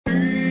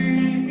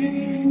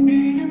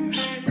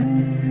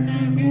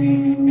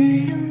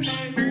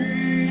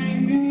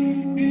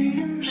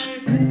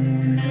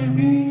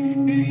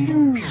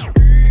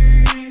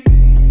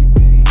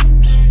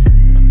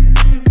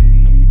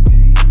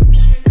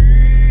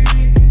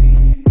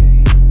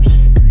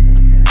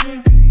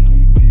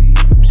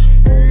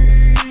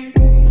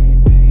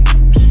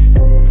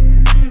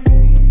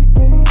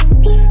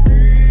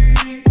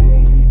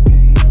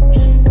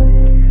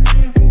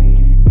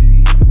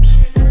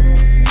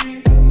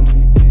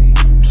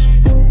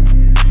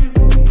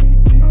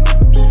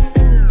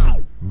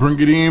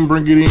it in,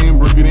 bring it in,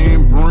 bring it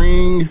in,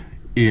 bring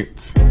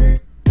it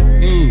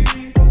in.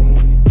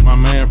 My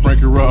man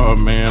Frankie Robb,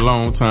 man,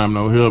 long time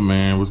no hear,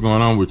 man. What's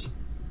going on with you?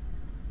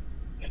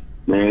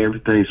 Man,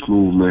 everything's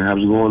smooth, man. How's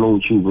it going on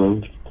with you,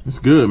 bro? It's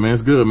good, man.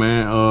 It's good,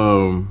 man.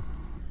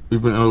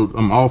 Even though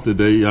I'm off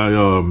today, I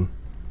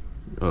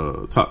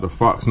talked to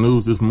Fox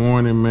News this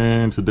morning,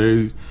 man.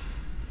 Today's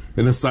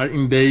an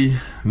exciting day,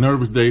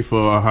 nervous day for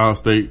Ohio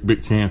State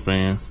Big Ten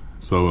fans.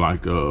 So,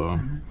 like,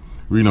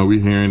 we're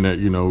hearing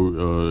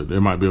that,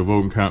 there might be a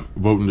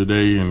voting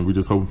today, and we're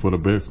just hoping for the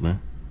best, man.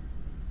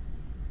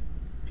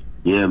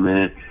 Yeah,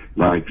 man.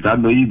 Like, 'cause I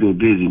know you've been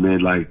busy, man.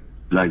 Like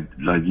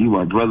you,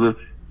 my brother.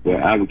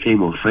 Yeah, I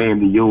became a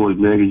fan of yours,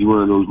 man. 'Cause you're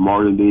one of those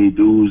modern day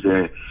dudes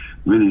that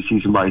really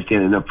see somebody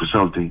standing up for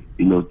something,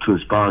 to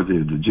inspire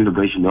the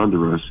generation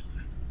under us.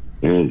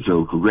 And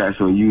so, congrats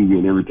on you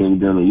getting everything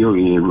done on your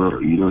end, bro.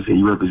 You know what I'm saying?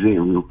 You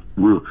represent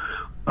real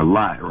a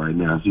lot right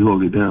now. So you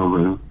hold it down,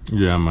 bro.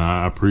 Yeah, man.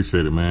 I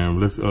appreciate it, man. I'm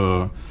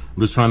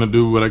just trying to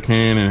do what I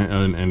can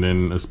and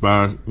then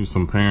aspire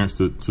some parents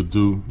to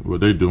do what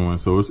they're doing.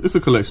 So it's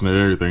a collection of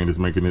everything that's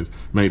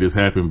made this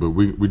happen. But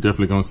we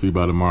definitely gonna see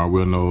by tomorrow.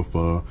 We'll know if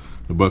the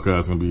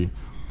Buckeyes gonna be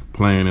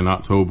playing in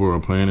October or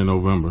playing in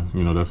November.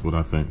 That's what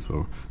I think.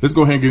 So let's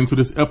go ahead and get into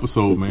this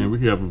episode, man.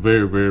 We have a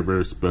very, very,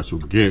 very special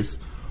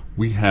guest.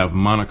 We have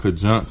Monica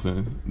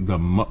Johnson, the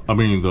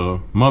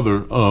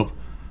mother of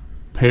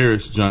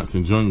Parris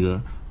Johnson Jr.,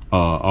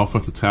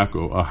 offensive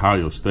tackle,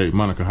 Ohio State.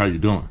 Monica, how you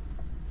doing?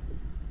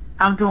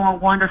 I'm doing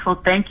wonderful.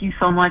 Thank you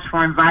so much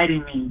for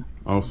inviting me.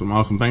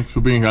 Awesome. Thanks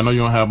for being here. I know you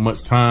don't have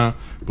much time,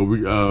 but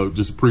we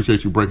just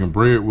appreciate you breaking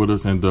bread with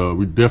us, and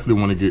we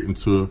definitely want to get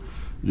into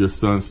your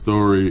son's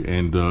story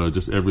and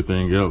just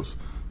everything else.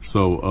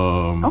 So,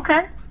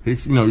 okay.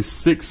 He's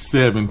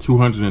 6'7",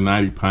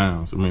 290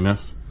 pounds. I mean,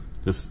 that's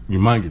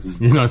humongous.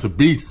 It's a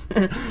beast.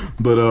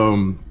 But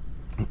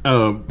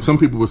some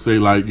people would say,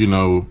 like,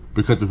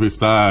 because of his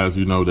size,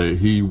 that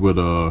he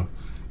would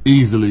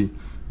easily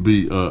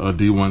be a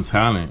D1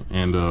 talent,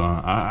 and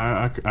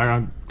I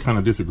kind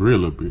of disagree a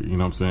little bit. You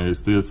know what I'm saying? It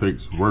still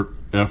takes work,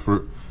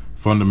 effort,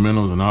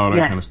 fundamentals, and all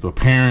that kind of stuff,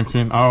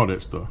 parenting, all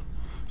that stuff.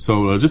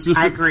 So I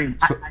agree.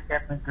 I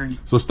definitely agree.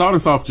 So start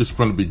us off just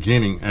from the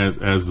beginning as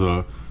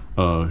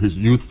his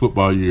youth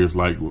football years.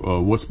 Like,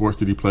 what sports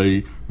did he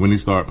play when he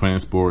started playing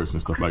sports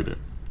and stuff like that?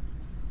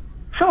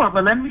 Sure,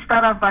 but let me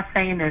start off by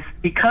saying this.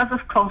 Because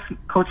of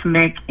Coach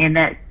Mick and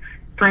that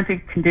strength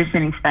and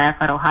conditioning staff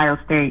at Ohio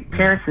State,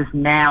 Parris is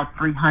now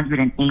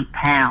 308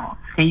 pounds.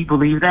 Can you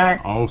believe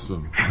that?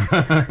 Awesome.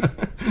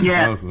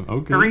 Yeah. Awesome.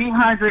 Okay.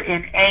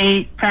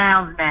 308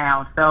 pounds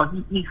now.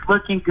 So he's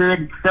looking good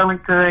and feeling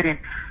good.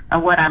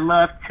 And what I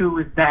love, too,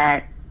 is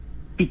that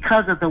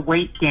because of the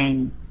weight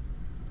gain,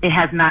 it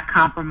has not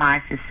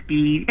compromised his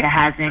speed. It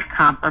hasn't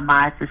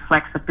compromised his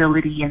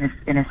flexibility and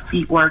his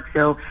feet work.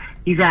 So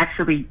he's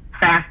actually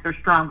faster,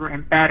 stronger,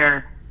 and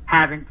better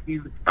having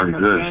to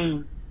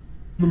gain,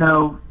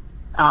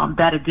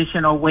 that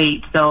additional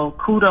weight. So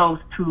kudos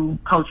to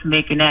Coach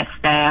Mick and that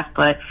staff.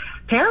 But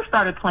Parris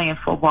started playing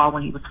football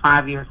when he was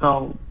 5 years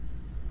old.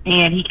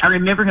 And I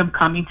remember him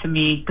coming to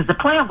me because the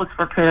plan was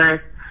for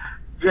Parris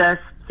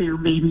just to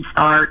maybe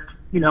start,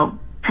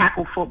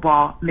 tackle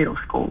football middle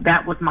school.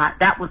 That was my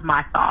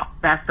thought.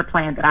 That's the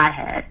plan that I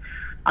had.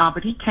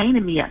 But he came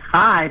to me at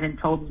 5 and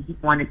told me he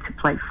wanted to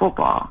play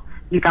football.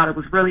 He thought it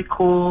was really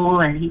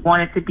cool, and he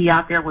wanted to be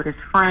out there with his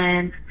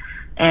friends.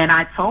 And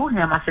I told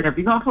him, I said, if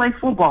you're going to play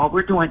football,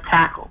 we're doing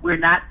tackle. We're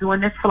not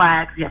doing this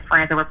flags. We have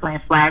friends that were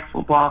playing flag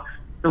football.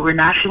 So we're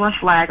not doing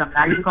flag. I'm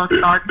not even going to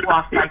start you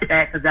off like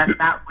that because that's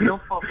not real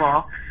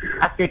football.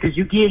 I said, because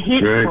you get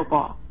hit in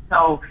football.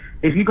 So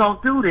if you're going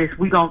to do this,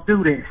 we're going to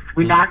do this.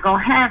 We're not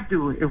going to have to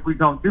do it if we're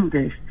going to do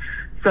this.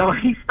 So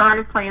he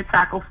started playing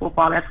tackle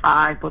football at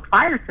 5. But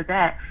prior to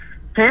that,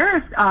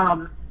 Parris,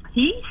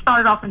 he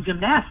started off in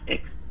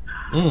gymnastics.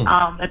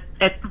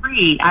 At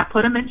 3, I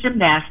put him in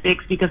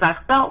gymnastics because I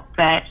felt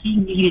that he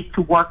needed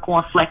to work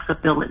on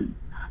flexibility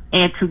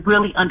and to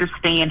really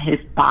understand his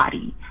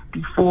body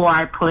before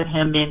I put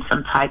him in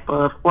some type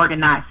of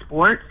organized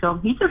sport. So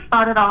he just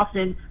started off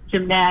in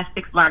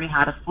gymnastics, learning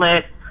how to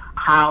flip,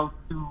 how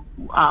to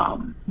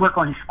work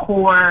on his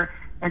core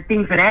and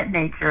things of that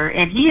nature.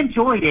 And he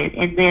enjoyed it.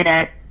 And then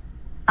at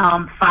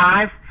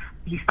 5,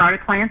 he started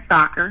playing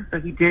soccer.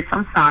 So he did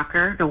some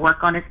soccer to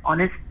work on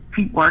his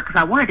feet work because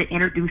I wanted to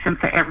introduce him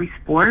to every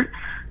sport.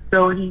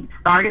 So he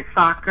started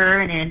soccer,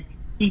 and then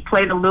he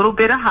played a little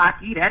bit of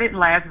hockey. That didn't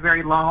last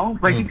very long,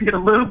 but he did a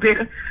little bit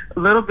of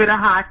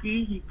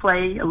hockey. He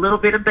played a little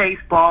bit of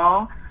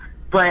baseball,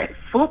 but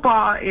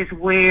football is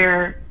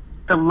where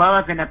the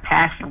love and the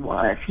passion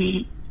was.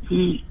 He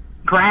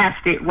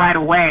grasped it right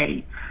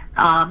away.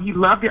 He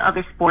loved the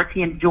other sports.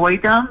 He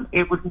enjoyed them.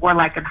 It was more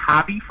like a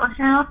hobby for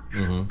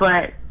him,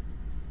 but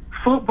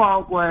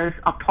football was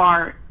a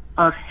part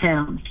of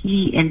him.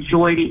 He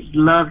enjoyed it. He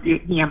loved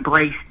it. He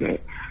embraced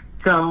it.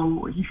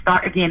 So he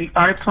started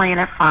playing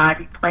at 5.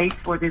 He played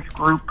for this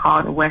group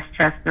called the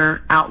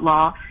Westchester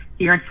Outlaw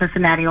here in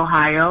Cincinnati,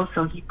 Ohio.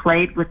 So he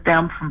played with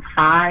them from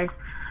 5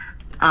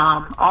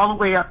 all the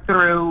way up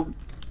through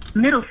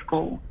middle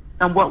school.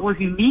 And what was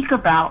unique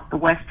about the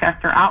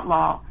Westchester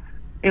Outlaw,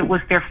 it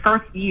was their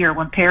first year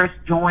when Parris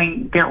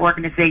joined their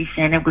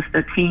organization. It was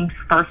the team's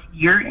first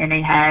year, and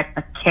they had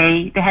a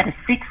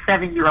 6,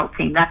 7-year-old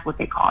team. That's what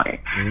they called it.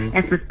 Mm-hmm.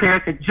 And since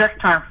Parris had just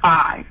turned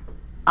 5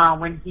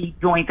 when he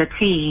joined the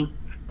team,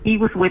 he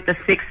was with the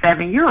 6,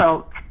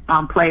 7-year-old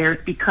players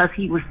because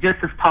he was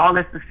just as tall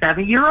as the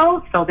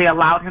 7-year-old, so they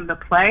allowed him to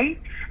play.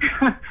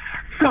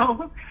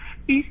 So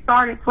he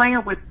started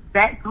playing with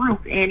that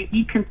group, and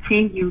he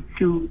continued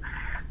to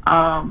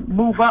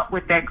move up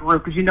with that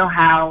group, because you know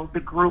how the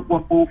group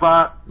will move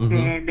up, mm-hmm.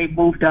 and they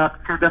moved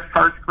up to the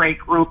first grade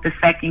group, the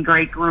second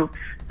grade group.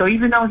 So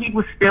even though he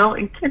was still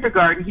in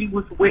kindergarten, he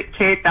was with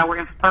kids that were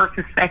in first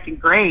and second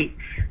grade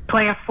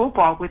playing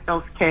football with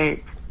those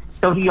kids.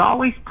 So he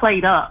always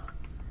played up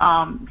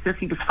since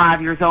he was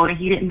 5 years old, and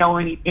he didn't know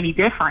any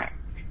different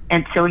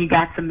until he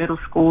got to middle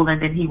school,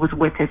 and then he was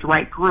with his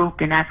right group,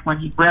 and that's when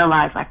he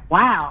realized, like,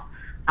 wow,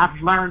 I've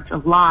learned a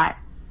lot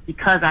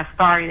because I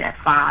started at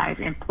 5,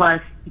 and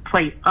plus he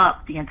played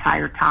up the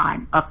entire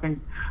time, up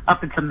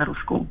into middle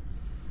school.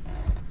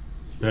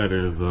 That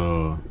is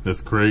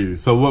that's crazy.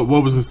 So what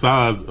was his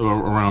size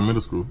around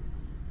middle school?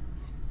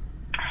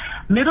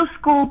 Middle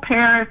school,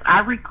 Parris,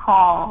 I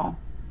recall,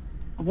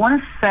 I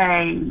want to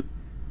say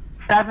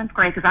 7th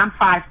grade, because I'm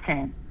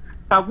 5'10".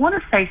 So I want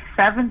to say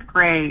 7th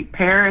grade,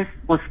 Parris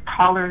was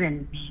taller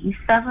than me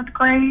 7th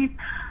grade.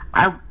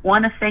 I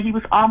want to say he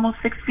was almost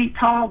 6 feet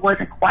tall,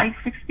 wasn't quite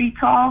 6 feet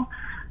tall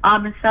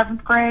in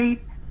 7th grade.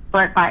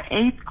 But by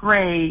 8th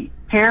grade,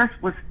 Parris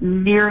was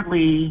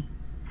nearly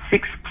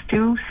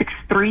 6'2",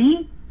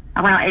 6'3",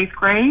 around 8th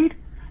grade.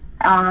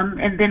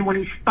 And then when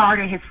he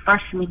started his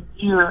freshman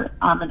year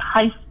in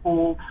high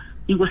school,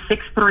 he was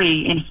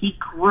 6'3", and he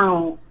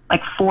grew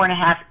like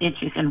 4.5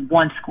 inches in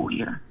one school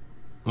year.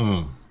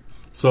 Mm.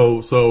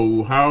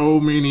 So how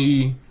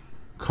many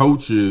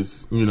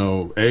coaches,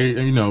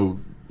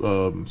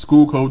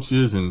 school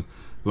coaches and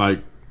like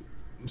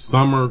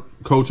summer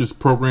coaches,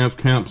 programs,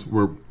 camps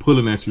were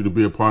pulling at you to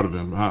be a part of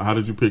them? How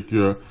did you pick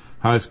your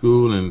high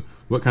school, and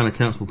what kind of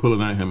camps were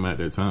pulling at him at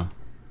that time?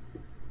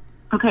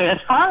 Okay, as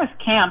far as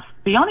camps,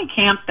 the only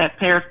camps that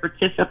Parris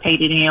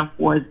participated in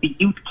was the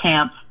youth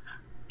camps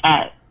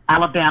at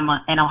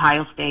Alabama and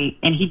Ohio State,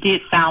 and he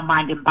did Sound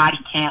Mind and Body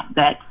Camp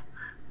that's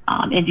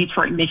in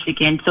Detroit,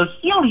 Michigan. So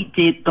he only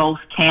did those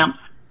camps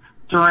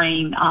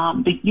during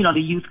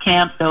the youth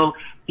camp. So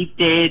he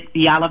did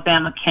the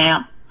Alabama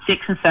camp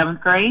 6th and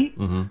 7th grade,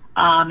 mm-hmm.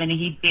 And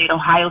he did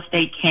Ohio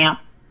State camp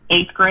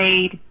 8th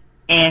grade,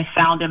 and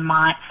Sound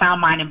Mind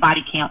and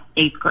Body Camp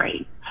 8th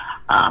grade.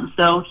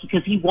 So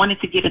because he wanted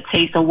to get a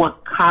taste of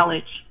what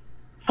college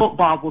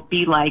football would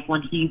be like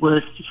when he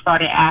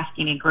started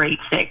asking in grade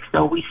 6.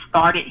 So we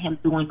started him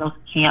doing those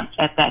camps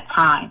at that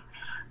time.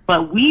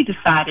 But we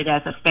decided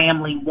as a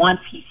family, once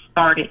he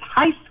started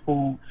high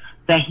school,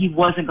 that he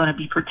wasn't going to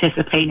be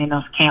participating in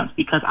those camps,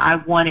 because I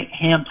wanted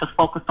him to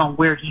focus on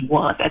where he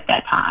was at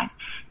that time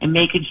and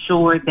making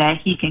sure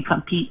that he can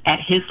compete at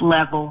his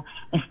level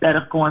instead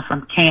of going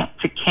from camp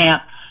to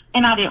camp.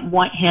 And I didn't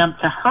want him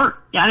to hurt.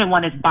 I didn't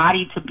want his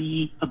body to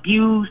be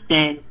abused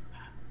and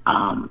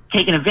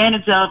taken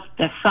advantage of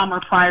that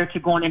summer prior to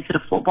going into the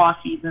football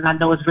season. I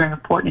know it's very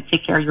important to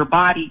take care of your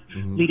body,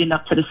 mm-hmm. leading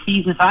up to the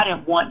season. So I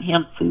didn't want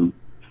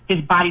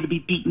his body to be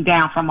beaten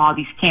down from all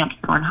these camps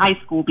during high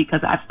school,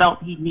 because I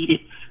felt he needed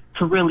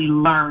to really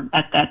learn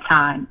at that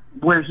time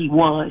where he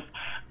was.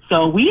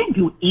 So we didn't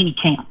do any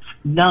camps,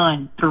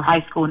 none, through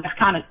high school. And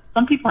that's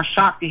some people are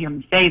shocked to hear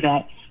me say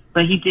that,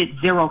 but he did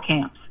 0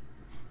 camps.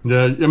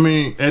 Yeah, I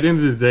mean, at the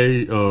end of the day,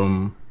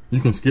 you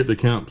can skip the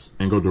camps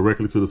and go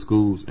directly to the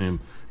schools and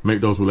make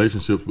those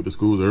relationships with the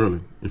schools early.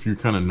 If you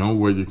kind of know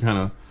where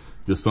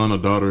your son or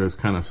daughter has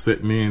kind of set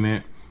in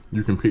at,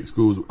 you can pick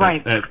schools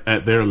right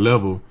at their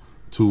level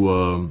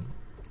to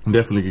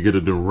definitely get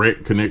a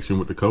direct connection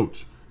with the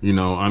coach.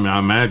 I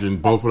imagine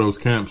both of those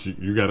camps,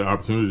 you got an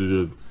opportunity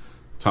to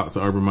talk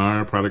to Urban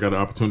Meyer, probably got an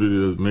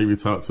opportunity to maybe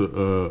talk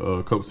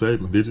to Coach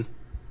Saban. Did you?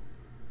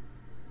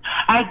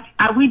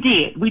 We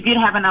did. We did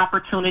have an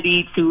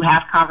opportunity to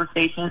have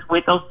conversations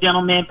with those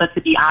gentlemen, but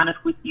to be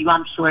honest with you,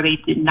 I'm sure they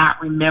did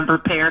not remember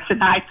Parris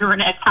and I during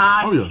that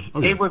time. Oh, yeah.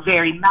 They were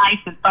very nice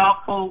and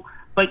thoughtful,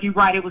 but you're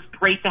right, it was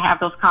great to have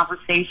those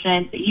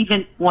conversations.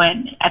 Even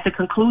when, at the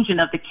conclusion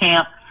of the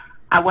camp,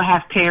 I would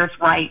have Parris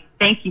write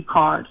thank you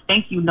cards,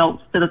 thank you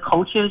notes to the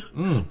coaches,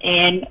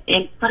 and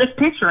put his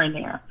picture in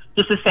there,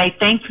 just to say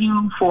thank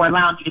you for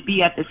allowing me to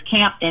be at this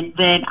camp. And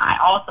then I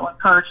also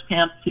encouraged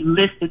him to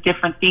list the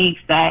different things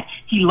that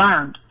he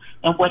learned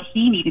and what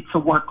he needed to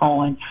work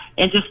on,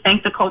 and just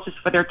thank the coaches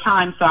for their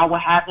time. So I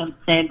would have him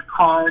send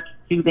cards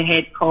to the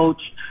head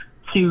coach,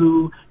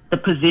 to the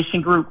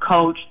position group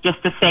coach,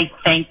 just to say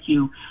thank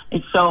you.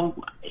 And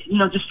so,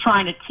 just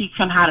trying to teach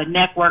him how to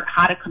network,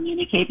 how to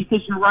communicate,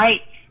 because you're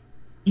right,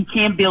 you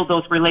can build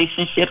those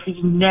relationships, and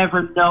you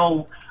never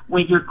know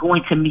when you're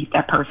going to meet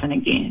that person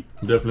again.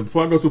 Definitely.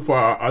 Before I go too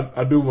far,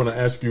 I do want to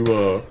ask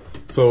you,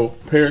 so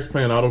Parris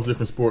playing all those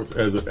different sports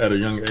at a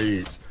young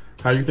age,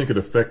 how you think it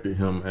affected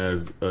him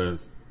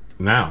as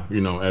now,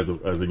 as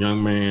a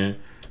young man,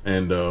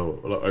 and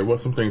what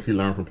some things he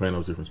learned from playing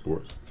those different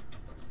sports.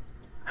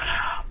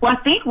 Well,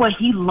 I think what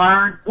he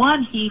learned,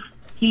 one, he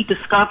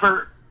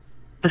discovered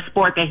the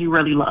sport that he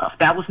really loved.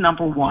 That was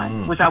number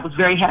one, which I was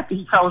very happy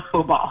he chose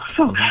football.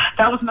 So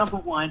that was number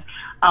one.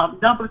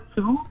 Number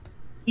two,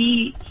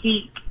 he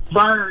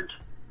learned.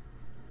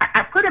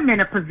 I put him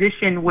in a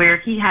position where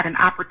he had an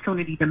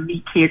opportunity to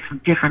meet kids from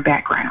different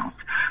backgrounds.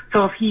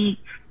 So if he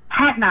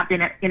had not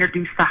been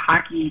introduced to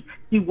hockey,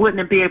 he wouldn't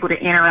have been able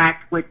to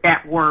interact with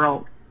that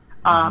world.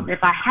 If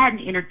I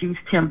hadn't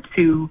introduced him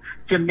to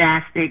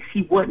gymnastics,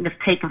 he wouldn't have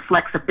taken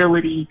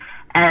flexibility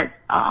as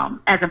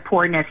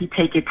important as he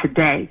take it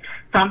today.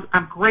 So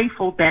I'm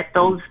grateful that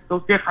those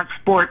different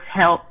sports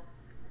helped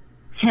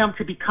him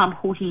to become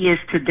who he is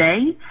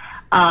today.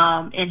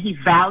 And he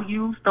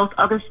values those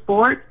other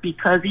sports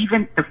because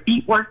even the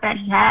feet work that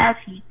he has,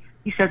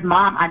 he says,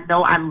 Mom, I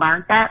know I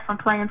learned that from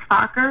playing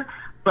soccer,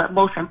 but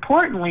most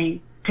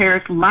importantly,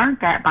 Parris learned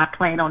that by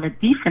playing on the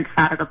defense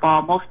side of the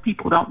ball. Most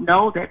people don't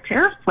know that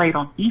Parris played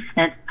on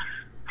defense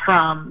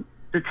from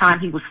the time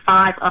he was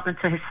 5 up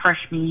until his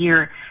freshman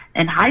year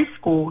in high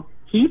school.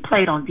 He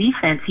played on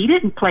defense. He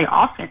didn't play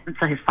offense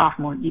until his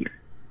sophomore year.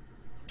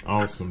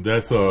 Awesome.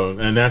 That's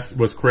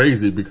what's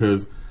crazy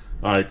because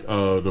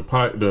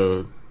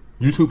the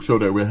YouTube show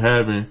that we're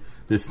having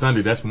this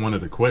Sunday, that's one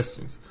of the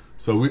questions.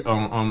 So we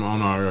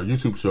on our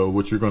YouTube show,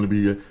 which you're going to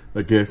be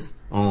a guest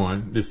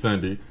on this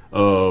Sunday.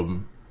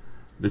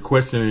 The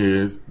question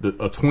is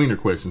a tweener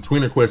question.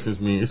 Tweener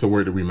questions mean, it's a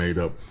word that we made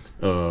up,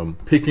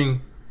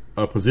 picking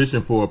a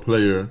position for a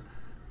player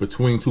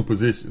between two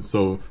positions.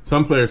 So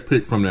some players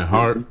pick from their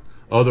heart,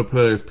 other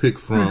players pick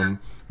from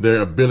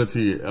their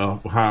ability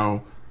of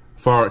how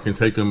far it can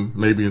take them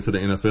maybe into the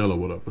NFL or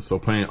whatever. So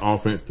playing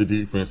offense to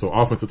defense, or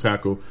offensive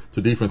tackle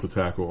to defensive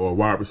tackle, or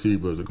wide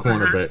receivers, a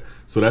cornerback.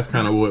 So that's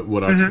kind of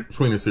what our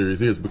tweener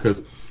series is,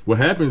 because what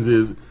happens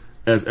is,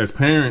 as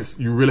parents,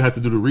 you really have to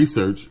do the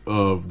research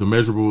of the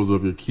measurables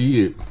of your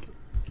kid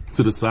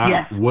to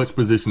decide which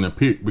position to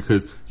pick,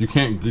 because you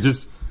can't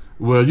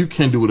you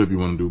can do whatever you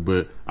want to do,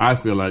 but I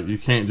feel like you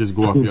can't just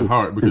go off your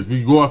heart, because if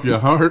you go off your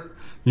heart,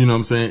 you know what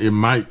I'm saying, it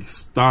might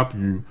stop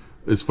you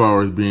as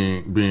far as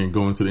being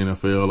going to the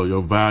NFL or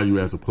your value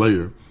as a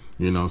player,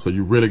 so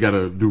you really got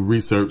to do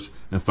research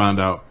and find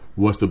out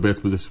what's the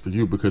best position for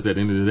you, because at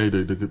the end of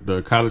the day,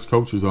 the college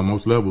coaches on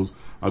most levels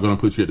are going to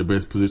put you at the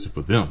best position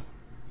for them.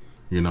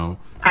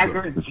 I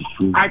agree.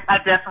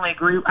 I definitely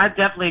agree. I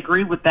definitely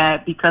agree with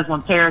that, because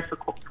when Parris, of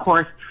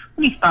course,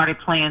 when he started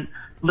playing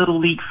Little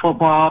League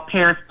football,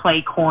 Parris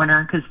played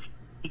corner because,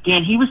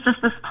 again, he was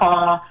just as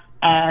tall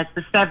as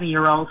the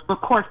 7-year-olds. But,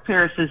 of course,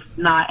 Parris is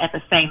not at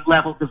the same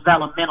level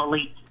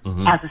developmentally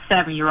as a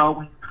 7-year-old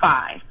when he's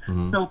 5.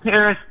 So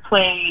Parris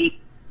played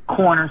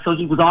corner, so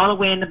he was all the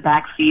way in the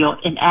backfield.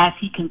 And as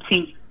he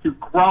continued to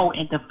grow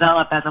and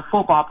develop as a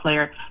football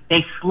player,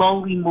 they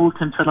slowly moved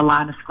him to the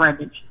line of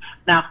scrimmage.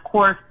 Now, of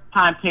course,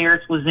 time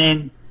Parris was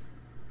in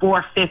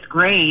 4th, 5th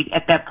grade,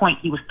 at that point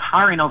he was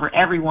towering over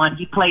everyone.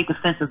 He played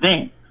defensive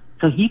end.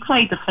 So he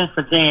played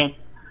defensive end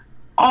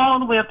all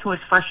the way up to his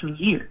freshman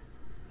year.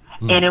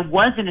 And it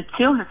wasn't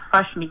until his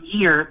freshman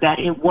year that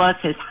it was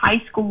his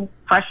high school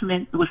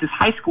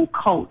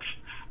coach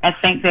at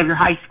St. Xavier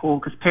High School,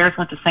 because Parris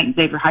went to St.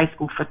 Xavier High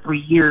School for 3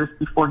 years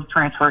before he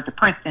transferred to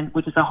Princeton,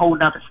 which is a whole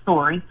nother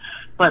story.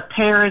 But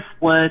Parris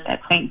was at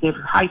St.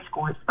 Xavier High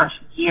School his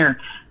freshman year.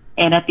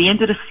 And at the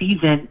end of the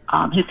season,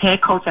 his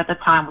head coach at the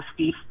time was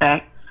Steve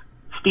Speck.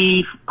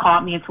 Steve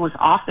called me into his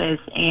office,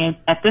 and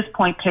at this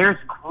point, Parris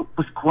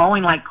was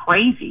growing like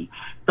crazy.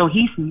 So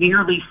he's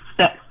nearly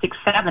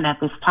 6'7" at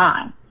this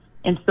time.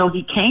 And so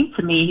he came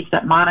to me, he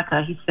said,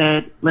 Monica, he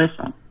said,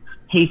 listen,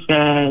 he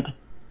said,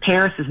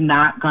 Parris is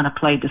not going to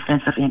play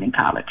defensive end in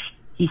college.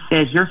 He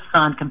says, your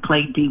son can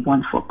play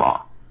D1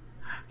 football.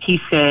 He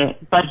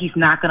said, but he's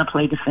not going to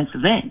play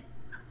defensive end.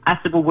 I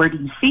said, well, where do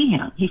you see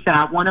him? He said,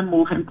 I want to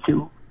move him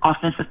to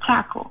offensive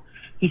tackle.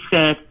 He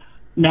said,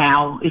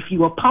 now, if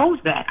you oppose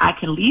that, I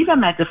can leave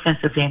him at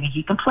defensive end, and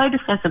he can play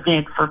defensive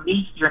end for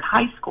me here in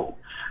high school.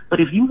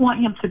 But if you want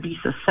him to be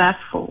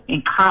successful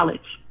in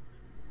college,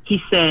 he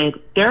said,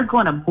 they're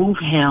going to move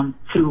him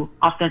to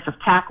offensive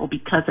tackle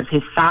because of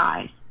his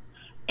size.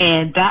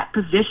 And that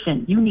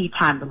position, you need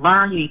time to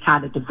learn, you need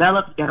time to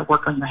develop, you got to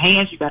work on your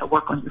hands, you got to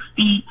work on your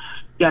feet,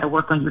 you got to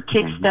work on your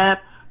kick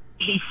step.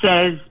 He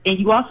says, and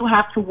you also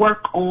have to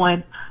work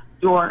on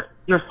your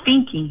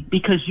thinking,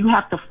 because you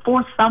have to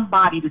force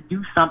somebody to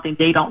do something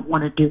they don't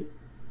want to do.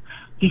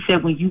 He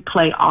said, when you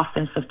play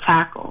offensive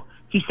tackle,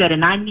 he said,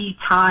 and I need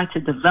time to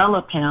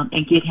develop him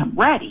and get him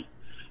ready.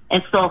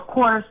 And so, of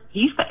course,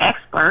 he's the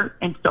expert.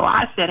 And so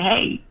I said,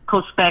 hey,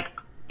 Coach Speck,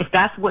 if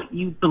that's what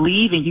you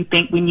believe and you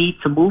think we need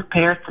to move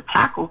Parris to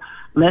tackle,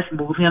 let's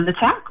move him to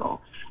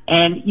tackle.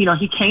 And,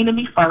 he came to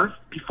me first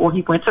before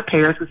he went to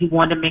Parris, because he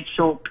wanted to make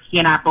sure he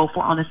and I both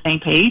were on the same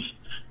page.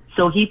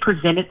 So he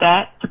presented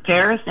that to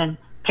Parris, and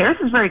Parris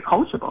is very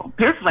coachable.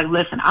 Parris is like,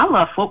 listen, I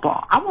love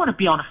football. I want to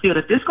be on the field.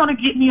 If this is going to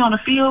get me on the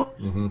field,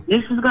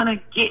 this is going to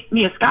get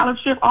me a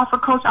scholarship offer,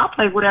 coach, I'll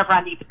play whatever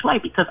I need to play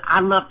because I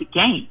love the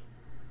game.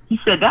 He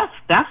said,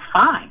 that's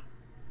fine.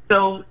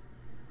 So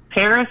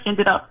Parris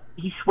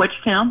he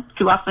switched him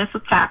to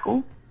offensive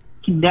tackle.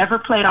 He never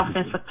played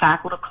offensive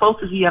tackle. The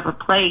closest he ever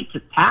played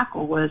to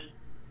tackle was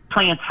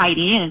playing tight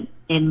end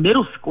in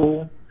middle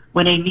school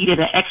when they needed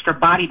an extra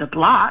body to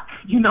block,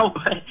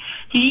 but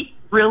he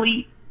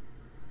really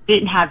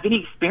didn't have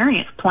any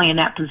experience playing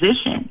that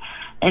position.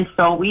 And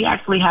so we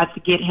actually had to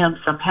get him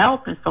some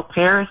help. And so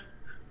Parris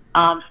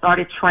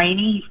started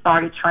training. He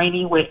started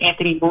training with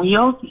Anthony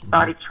Munoz. He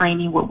started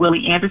training with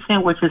Willie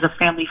Anderson, which is a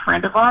family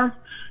friend of ours.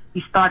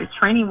 He started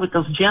training with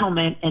those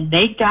gentlemen, and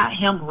they got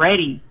him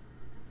ready.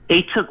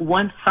 They took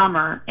one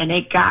summer, and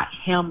they got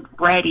him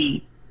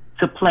ready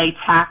to play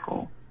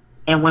tackle.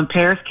 And when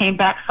Parris came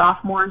back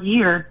sophomore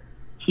year,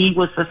 he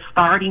was a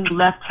starting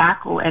left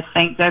tackle at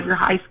St. Xavier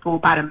High School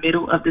by the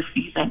middle of the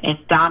season and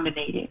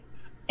dominated.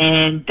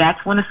 And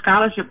that's when the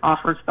scholarship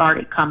offers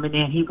started coming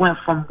in. He went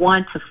from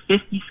 1 to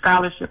 50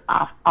 scholarship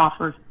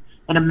offers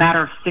in a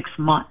matter of 6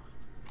 months.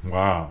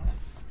 Wow.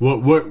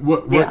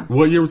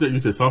 What year was that? You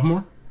said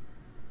sophomore?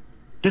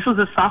 This was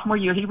his sophomore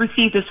year. He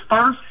received his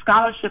first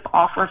scholarship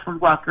offer from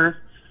Rutgers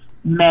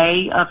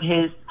May of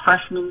his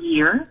freshman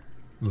year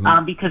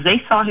because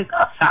they saw his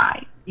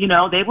upside.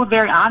 They were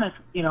very honest,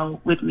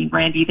 with me,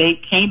 Randy. They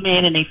came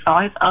in and they saw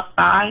his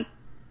upside,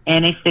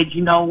 and they said,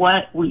 you know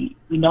what, we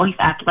know he's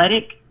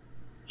athletic.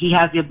 He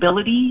has the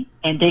ability,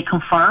 and they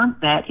confirmed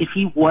that if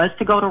he was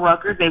to go to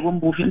Rutgers, they will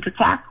move him to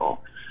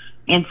tackle.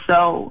 And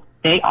so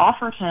they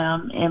offered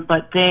him,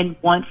 but then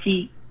once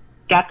he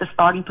got the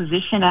starting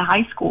position at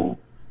high school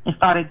and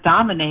started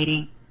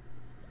dominating,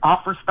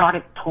 offers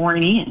started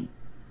pouring in.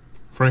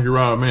 Frankie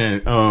Robb,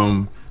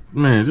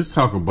 man, just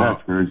talk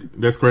about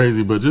that's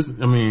crazy. But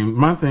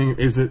my thing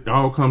is, it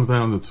all comes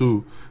down to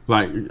two.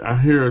 Like, I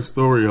hear a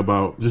story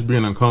about just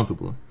being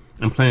uncomfortable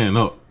and playing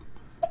up.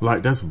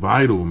 Like, that's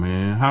vital,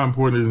 man. How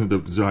important is it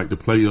to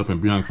play up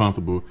and be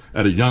uncomfortable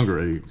at a younger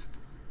age?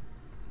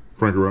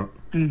 Frankie Robb.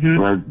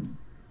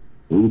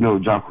 Well,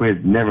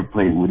 Jacquez never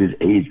played with his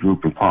age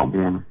group in Pop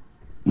Warner.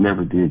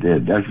 Never did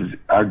that.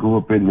 I grew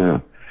up in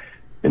a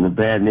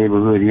bad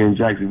neighborhood here in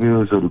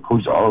Jacksonville, so the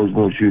coach always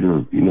wants you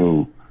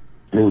to,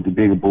 play with the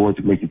bigger boys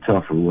to make it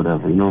tougher or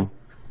whatever,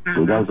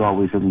 So that was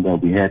always something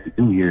that we had to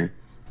do here,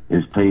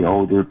 is play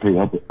older, play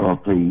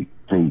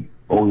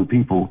older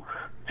people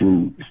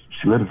to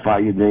solidify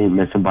your name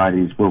as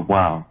somebody is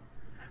worthwhile.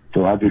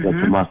 So I did that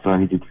to my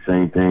son. He did the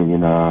same thing,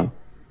 and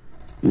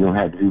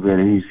had to do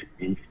better.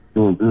 He's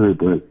doing good,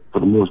 but for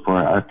the most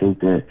part, I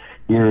think that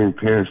hearing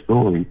Parris'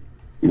 story,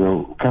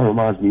 kind of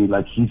reminds me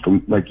like you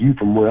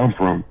from where I'm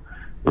from.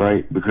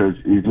 Right, because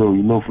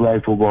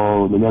flag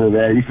football, none of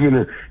that. You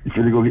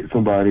finna go hit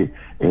somebody,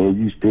 and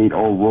you stayed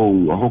on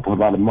roll. I hope a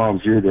lot of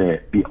moms hear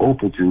that. Be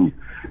open to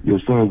your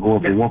son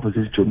going from one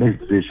position to the next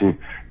position,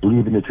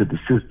 believing into the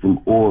system,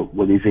 or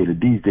what they say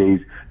these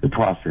days, the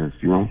process.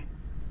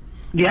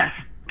 Yes,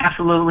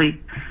 absolutely.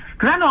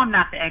 Because I know I'm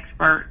not the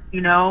expert,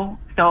 so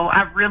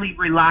I really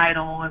relied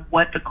on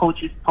what the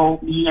coaches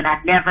told me, and I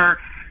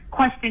never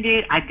questioned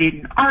it. I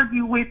didn't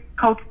argue with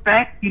Coach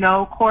Beck.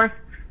 Of course.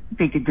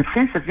 They did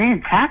defensive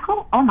end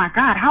tackle? Oh, my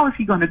God, how is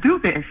he going to do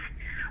this?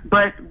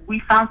 But we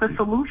found the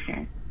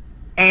solution,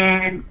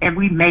 and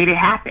we made it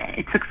happen.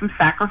 It took some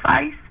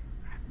sacrifice,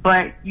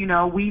 but,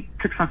 we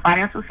took some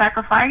financial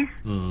sacrifice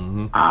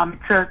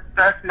to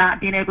us not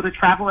being able to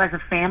travel as a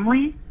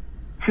family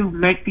to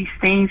make these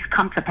things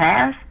come to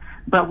pass.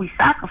 But we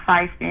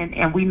sacrificed,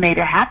 and we made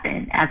it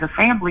happen as a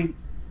family.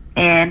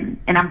 And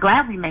I'm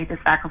glad we made the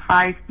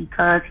sacrifice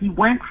because he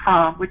went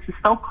from, which is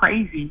so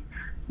crazy,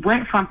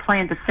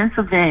 playing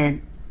defensive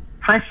end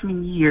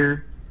freshman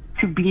year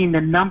to being the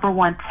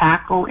 #1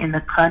 tackle in the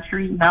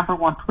country,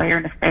 #1 player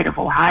in the state of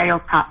Ohio,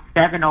 top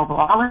 7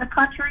 overall in the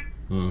country.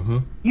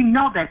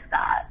 That's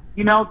God.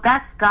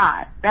 That's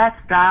God. That's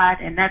God,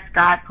 and that's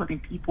God putting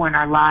people in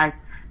our lives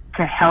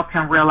to help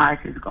him realize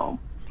his goal.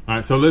 All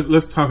right, so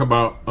let's talk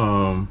about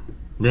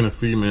being a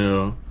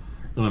female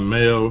in a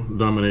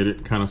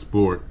male-dominated kind of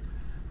sport.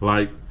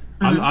 Like,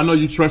 I know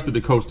you trusted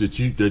the coach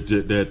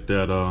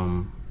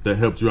that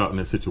helped you out in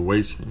that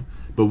situation.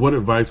 But what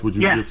advice would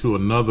you give to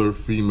another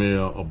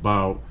female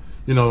about,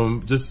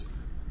 just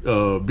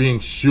being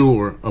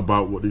sure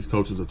about what these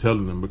coaches are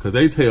telling them? Because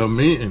they tell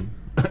men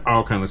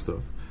all kind of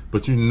stuff.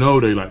 But they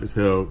like to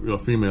tell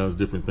females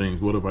different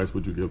things. What advice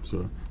would you give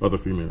to other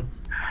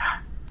females?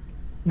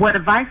 What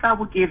advice I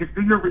would give is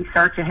do your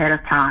research ahead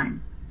of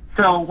time.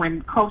 So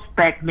when Coach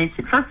Beck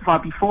mentioned, first of all,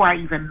 before I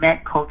even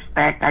met Coach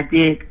Beck, I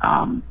did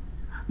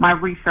my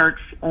research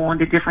on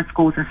the different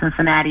schools in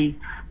Cincinnati,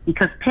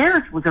 because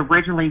Parris was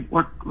originally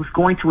was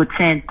going to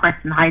attend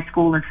Princeton High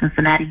School in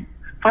Cincinnati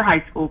for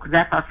high school, because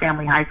that's our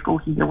family high school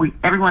here.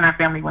 Everyone in our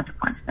family went to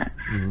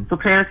Princeton. So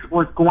Parris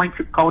was going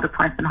to go to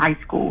Princeton High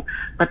School,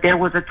 but there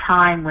was a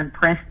time when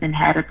Princeton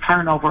had a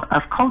turnover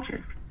of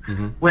coaches,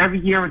 where every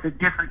year was a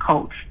different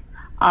coach.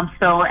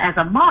 So as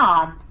a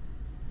mom,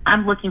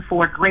 I'm looking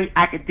for a great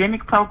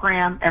academic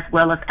program as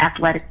well as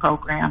athletic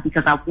program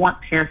because I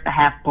want Parris to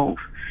have both.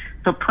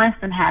 So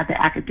Princeton had the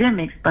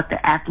academics, but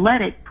the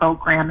athletic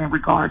program in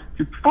regards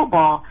to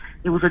football,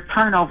 it was a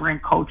turnover in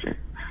coaches.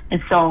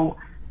 And so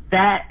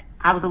that,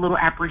 I was a little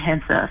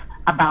apprehensive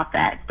about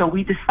that. So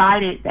we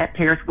decided that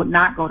Parris would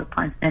not go to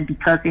Princeton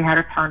because they had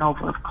a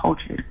turnover of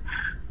coaches.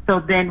 So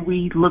then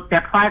we looked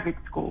at private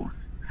schools.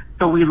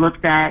 So we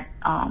looked at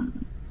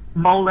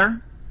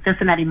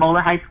Cincinnati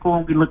Moeller High School,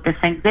 and we looked at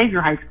St.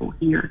 Xavier High School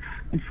here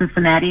in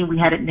Cincinnati, and we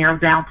had it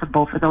narrowed down to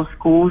both of those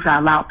schools. I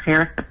allowed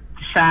Parris to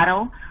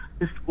shadow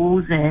the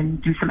schools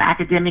and do some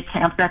academic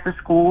camps at the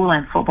school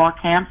and football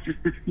camps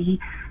just to see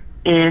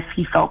if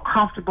he felt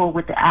comfortable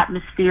with the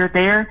atmosphere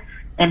there.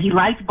 And he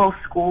liked both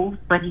schools,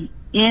 but he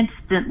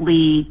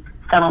instantly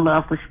fell in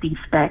love with Steve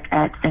Speck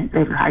at St.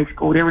 Xavier High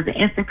School. There was an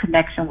instant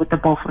connection with the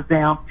both of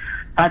them.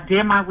 I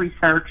did my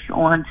research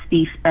on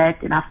Steve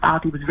Speck, and I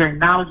found he was very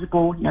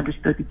knowledgeable. He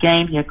understood the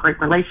game. He had great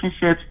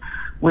relationships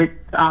with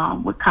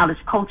college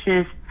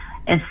coaches.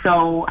 And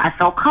so I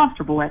felt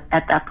comfortable at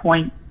that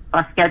point.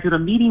 I scheduled a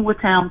meeting with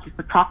him just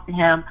to talk to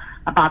him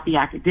about the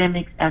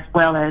academics as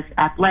well as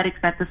athletics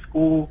at the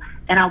school.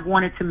 And I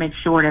wanted to make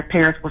sure that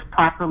Parris was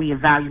properly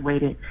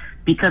evaluated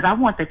because I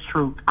want the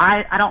truth.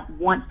 I don't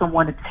want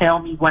someone to tell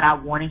me what I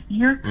want to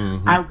hear.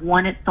 Mm-hmm. I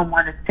wanted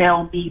someone to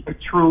tell me the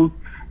truth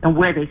and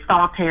where they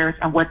saw Parris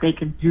and what they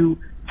can do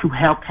to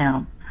help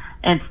him.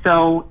 And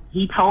so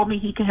he told me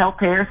he could help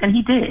Parris, and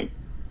he did.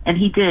 And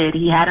he did.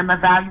 He had him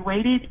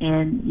evaluated,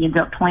 and he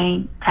ended up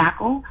playing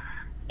tackle,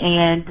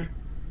 and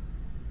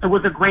it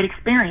was a great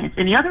experience.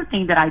 And the other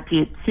thing that I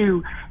did,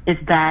 too, is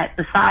that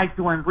besides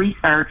doing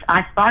research,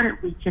 I started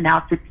reaching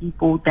out to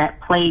people that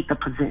played the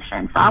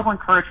position. So I would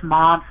encourage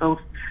moms, so if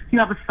you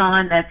have a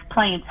son that's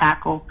playing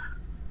tackle,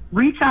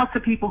 reach out to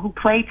people who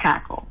play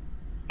tackle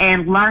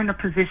and learn the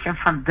position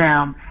from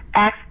them.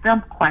 Ask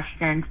them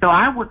questions. So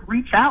I would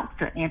reach out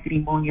to Anthony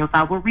Munoz.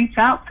 I would reach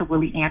out to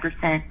Willie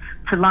Anderson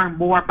to learn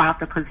more about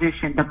the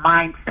position, the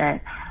mindset.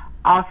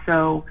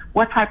 Also,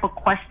 what type of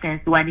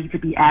questions do I need to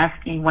be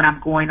asking when I'm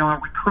going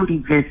on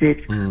recruiting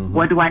visits? Mm-hmm.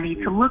 What do I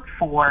need to look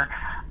for?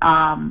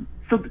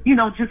 So,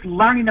 just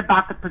learning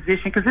about the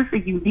position, because it's a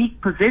unique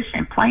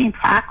position. Playing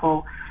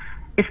tackle,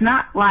 it's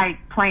not like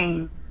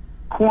playing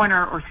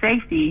corner or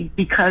safety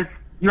because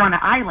you're on an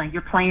island.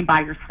 You're playing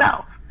by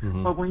yourself.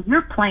 Mm-hmm. But when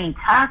you're playing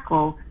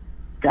tackle,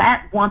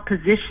 that one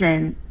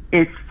position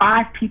is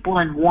 5 people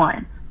in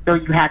one. So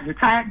you have your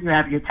tackle, you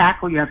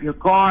have your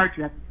guard,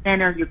 you have your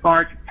center, your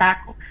guard, your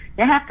tackle.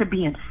 They have to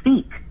be in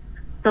sync.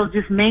 So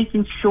just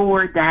making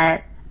sure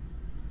that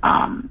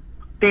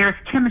there's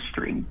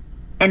chemistry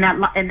in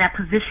that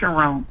position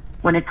room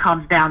when it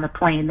comes down to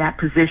playing that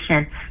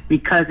position,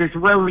 because it's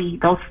really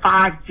those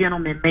 5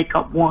 gentlemen make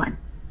up one.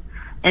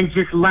 And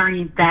just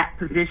learning that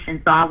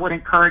position. So I would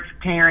encourage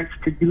parents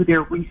to do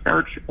their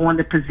research on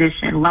the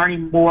position,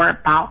 learning more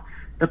about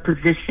the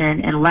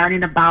position and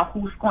learning about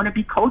who's going to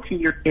be coaching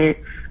your kid.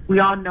 We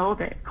all know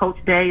that Coach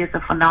Day is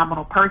a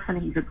phenomenal person.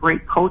 He's a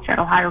great coach at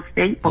Ohio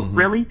State, but mm-hmm.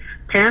 really,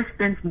 Parris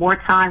spends more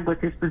time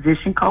with his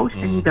position coach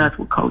than mm-hmm. he does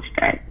with Coach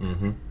Day.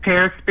 Mm-hmm.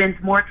 Parris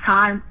spends more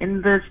time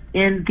in the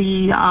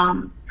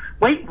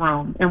weight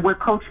room and with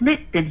Coach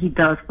Nick than he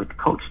does with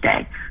Coach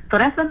Day. So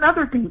that's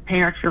another thing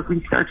parents should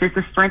research is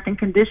the strength and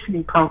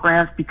conditioning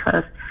programs,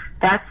 because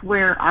that's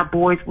where our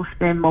boys will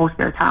spend most of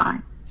their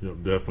time.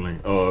 Yep, definitely.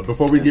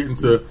 Before we get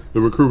into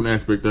the recruiting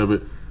aspect of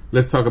it,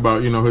 let's talk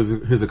about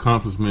his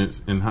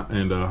accomplishments in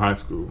high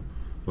school.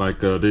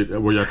 Like,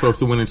 were y'all close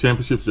to winning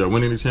championships? Y'all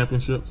winning the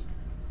championships?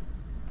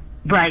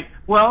 Right.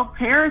 Well,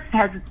 Parris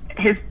has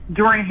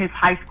during his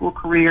high school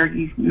career,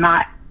 he's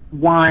not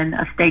won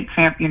a state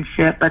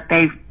championship, but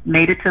they've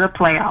made it to the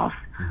playoffs.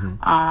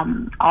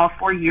 Mm-hmm. All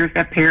 4 years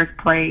that Parris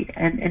played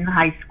in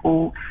high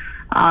school.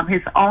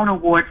 His own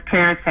awards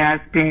Parris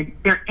has been,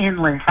 they're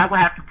endless. I would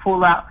have to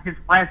pull out his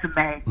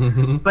resume,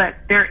 mm-hmm. but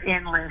they're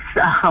endless.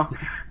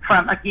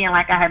 From, again,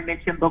 like I had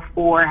mentioned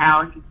before,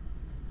 how he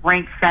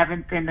ranked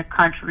 7th in the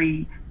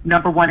country,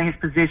 number 1 in his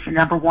position,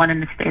 number 1 in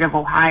the state of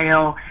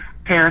Ohio.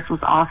 Parris was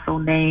also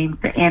named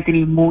the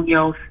Anthony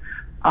Munoz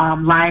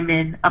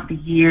Lineman of the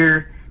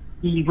Year.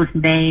 He was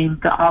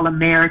named the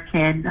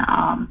All-American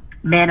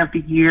Man of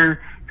the Year.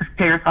 Because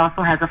Parris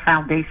also has a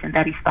foundation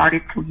that he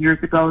started 2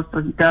 years ago,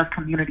 so he does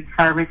community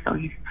service, so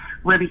he's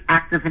really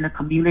active in the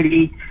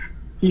community.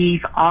 He's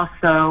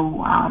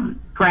also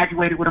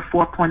graduated with a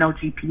 4.0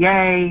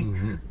 GPA.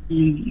 Mm-hmm.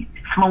 He's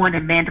fluent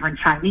in Mandarin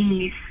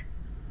Chinese.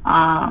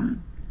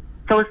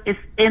 So it's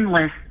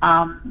endless,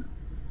 the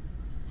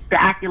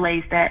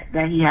accolades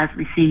that he has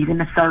received and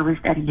the service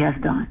that he has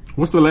done.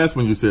 What's the last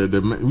one you said?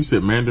 You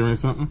said Mandarin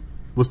something?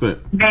 What's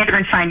that?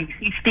 Mandarin Chinese.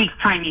 He speaks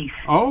Chinese.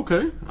 Oh,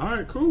 okay. All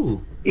right,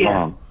 cool.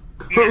 Yeah.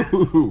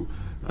 Cool.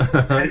 Yeah.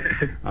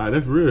 All right,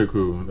 that's really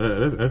cool.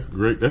 That's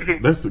great.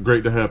 That's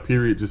great to have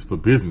period just for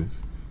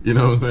business. You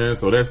know what I'm saying?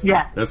 So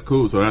that's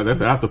cool. So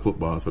that's after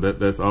football. So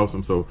that's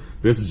awesome. So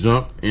let's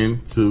jump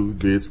into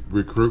this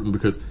recruiting,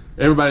 because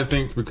everybody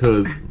thinks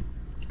because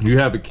you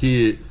have a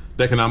kid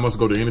that can almost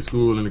go to any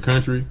school in the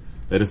country,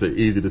 that it's an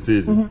easy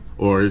decision,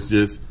 or it's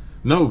just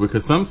no,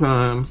 because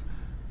sometimes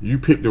you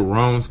pick the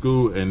wrong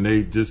school and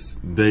it's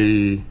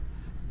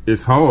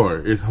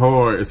hard. It's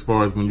hard as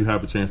far as when you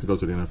have a chance to go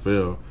to the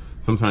NFL.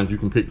 Sometimes you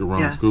can pick the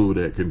wrong school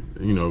that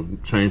can,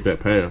 change that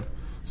path.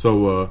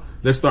 So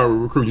let's start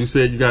with recruiting. You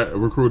said you got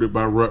recruited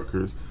by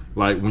Rutgers.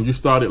 Like when you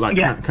started,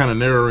 kind of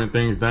narrowing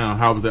things down,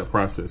 how was that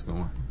process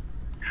going?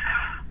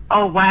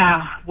 Oh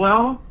wow!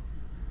 Well,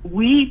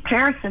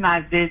 Parris and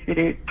I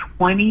visited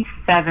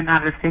 27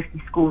 out of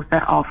 50 schools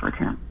that offered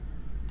him.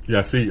 Yeah,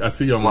 I see on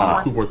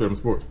 247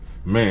 Sports.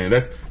 Man,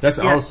 that's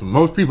awesome.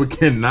 Most people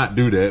cannot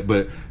do that,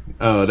 but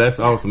that's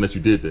awesome that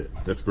you did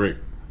that. That's great.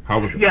 How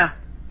was that?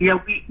 Yeah,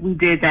 we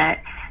did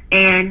that,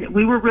 and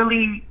we were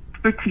really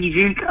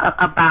strategic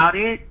about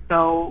it.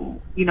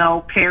 So,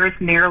 Parris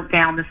narrowed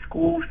down the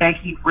schools that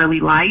he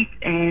really liked,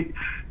 and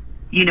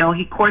he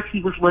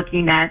was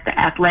looking at the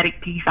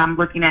athletic piece. I'm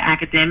looking at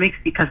academics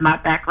because my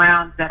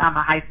background is that I'm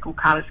a high school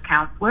college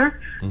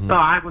counselor. So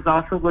I was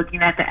also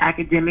looking at the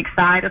academic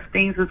side of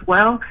things as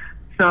well.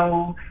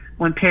 So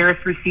when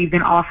Parris received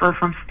an offer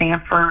from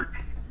Stanford,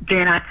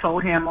 then I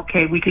told him,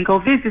 okay, we can go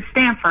visit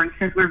Stanford.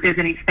 Since we're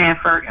visiting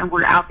Stanford and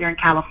we're out there in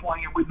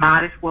California, we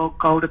might as well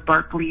go to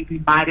Berkeley. We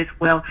might as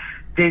well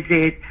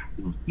visit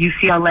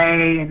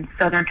UCLA and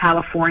Southern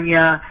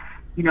California.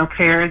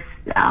 Parris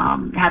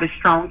had a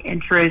strong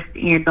interest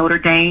in Notre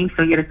Dame,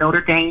 so he had a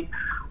Notre Dame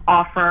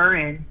offer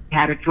and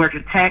had a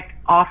Georgia Tech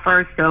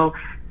offer. So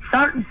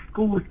certain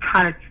schools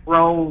kind of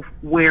drove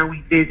where we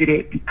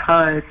visited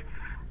because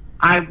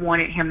I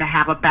wanted him to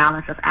have a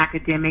balance of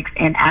academics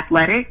and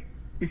athletic.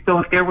 And so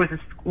if there was a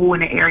school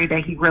in the area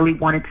that he really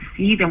wanted to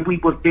see, then we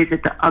would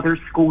visit the other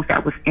schools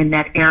that was in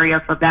that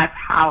area. So that's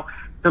how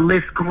the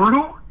list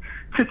grew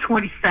to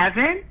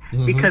 27,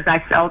 because I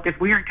felt if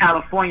we're in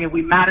California,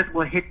 we might as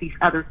well hit these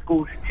other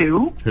schools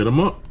too. Hit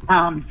them up.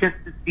 Just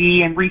to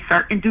see and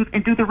research and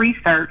do the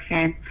research.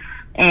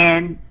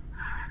 And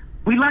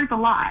we learned a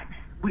lot.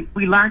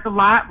 We learned a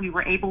lot. We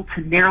were able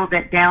to narrow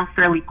that down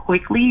fairly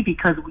quickly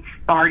because we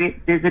started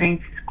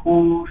visiting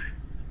schools,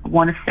 I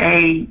want to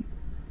say,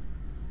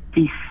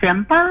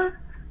 December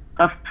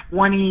of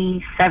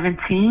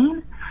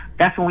 2017.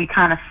 That's when we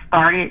kind of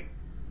started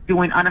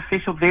doing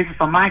unofficial visits.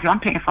 So mind you, I'm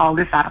paying for all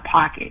this out of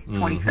pocket,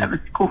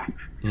 27 schools.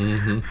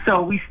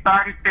 So we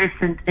started this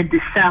in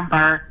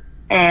December,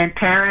 and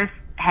Parris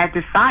had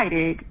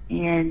decided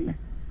in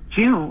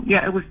June,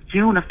 it was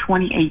June of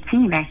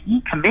 2018, that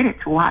he committed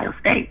to Ohio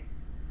State.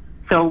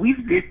 So we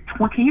did,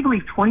 can you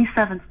believe,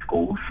 27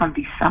 schools from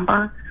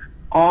December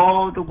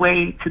all the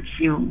way to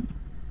June.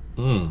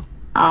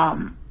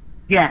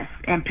 Yes,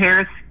 and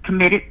Parris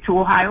committed to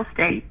Ohio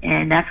State,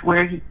 and that's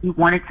where he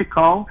wanted to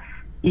go.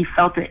 He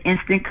felt an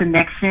instant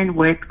connection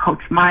with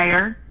Coach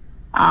Meyer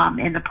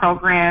in the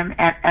program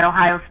at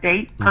Ohio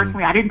State.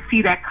 Personally, I didn't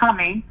see that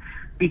coming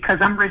because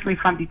I'm originally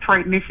from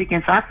Detroit,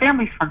 Michigan, so our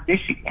family's from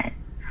Michigan.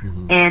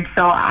 And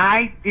so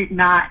I did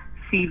not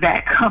see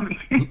that coming.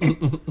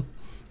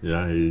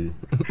 Yeah, I hear you.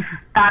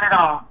 Not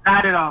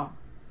at all.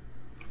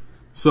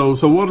 So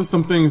what are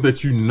some things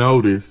that you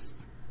noticed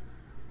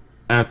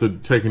after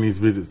taking these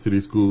visits to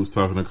these schools,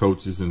 talking to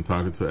coaches and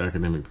talking to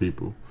academic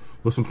people?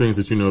 What's some things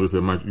that you notice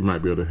that you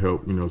might be able to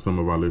help, some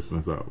of our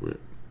listeners out with?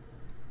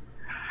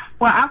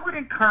 Well, I would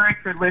encourage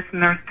your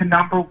listeners to,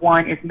 number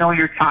one, is know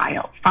your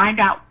child. Find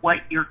out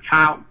what your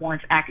child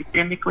wants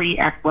academically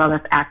as well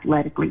as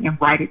athletically and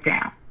write it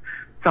down.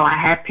 So I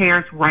had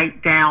Parris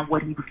write down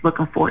what he was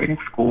looking for in his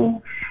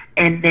school,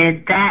 and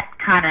then that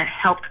kind of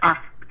helped us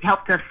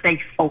stay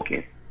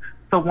focused.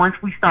 So once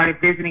we started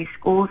visiting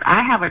schools,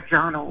 I have a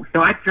journal.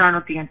 So I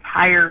journaled the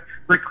entire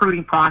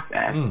recruiting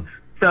process.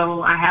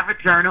 So I have a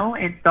journal,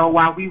 and so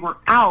while we were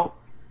out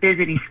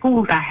visiting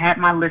schools, I had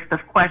my list of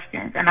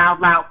questions, and I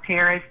allowed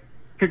Parris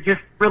to just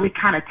really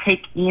kind of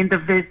take in the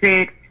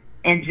visit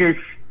and just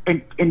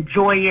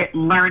enjoy it,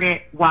 learn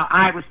it, while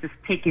I was just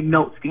taking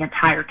notes the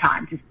entire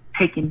time,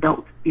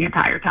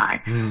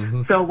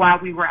 So while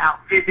we were out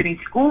visiting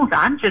schools,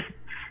 I'm just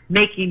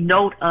making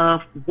note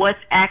of what's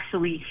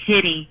actually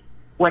hitting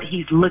what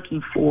he's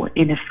looking for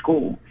in a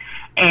school.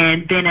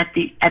 And then at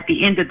the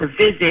end of the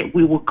visit,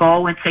 we will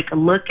go and take a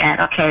look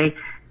at, okay,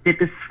 did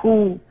the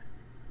school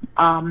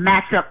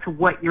match up to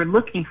what you're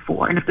looking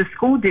for? And if the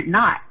school did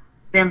not,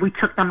 then we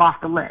took them off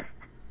the list.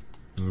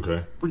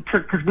 Okay.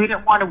 Because we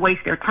didn't want to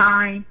waste their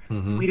time.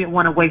 We didn't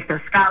want to waste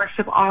their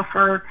scholarship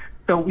offer.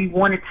 So we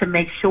wanted to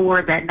make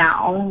sure that not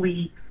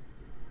only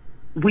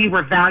we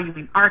were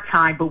valuing our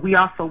time, but we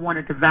also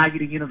wanted to value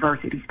the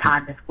university's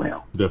time as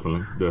well.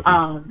 Definitely.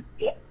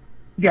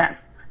 Yes.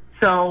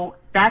 So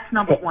that's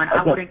number one.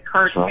 I would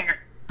encourage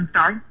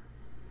parents.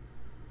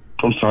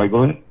 I'm sorry,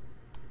 go ahead.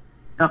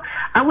 No,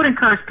 I would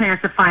encourage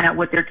parents to find out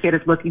what their kid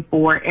is looking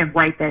for and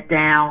write that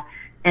down,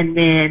 and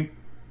then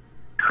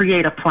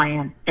create a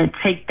plan and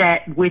take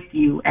that with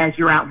you as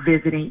you're out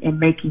visiting and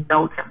making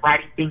notes and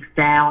writing things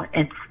down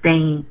and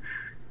staying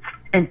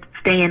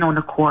on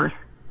the course.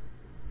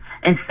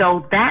 And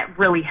so that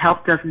really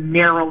helped us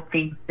narrow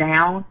things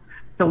down.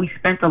 So we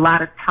spent a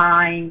lot of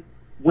time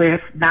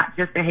with not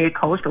just the head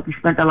coach, but we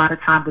spent a lot of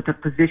time with the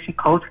position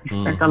coach.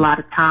 We spent a lot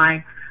of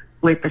time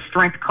with the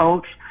strength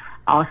coach.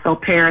 Also,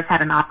 Parris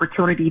had an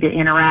opportunity to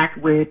interact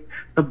with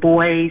the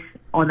boys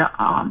on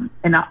the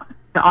in the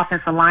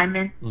offensive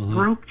lineman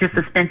group, just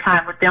to spend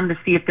time with them to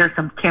see if there's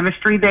some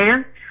chemistry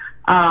there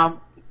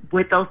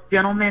with those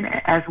gentlemen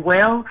as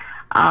well.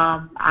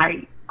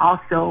 I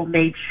also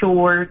made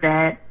sure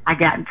that I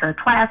got into a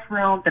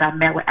classroom, that I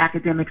met with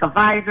academic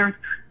advisors.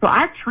 So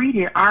I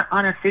treated our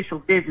unofficial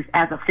visits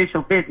as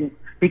official visits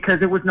because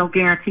there was no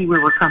guarantee we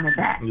were coming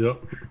back.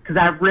 Yep. Because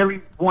I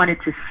really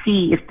wanted to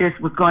see if this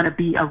was going to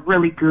be a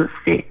really good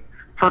fit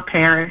for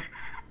Parris.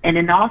 And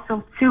then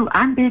also, too,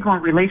 I'm big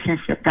on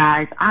relationship,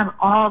 guys. I'm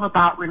all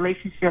about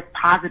relationship,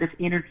 positive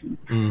energy.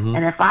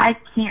 And if I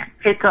can't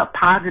pick up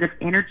positive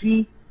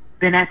energy,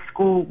 then that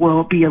school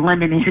will be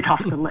eliminated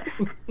off the list.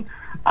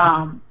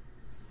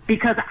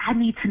 Because I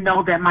need to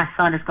know that my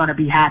son is going to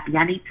be happy.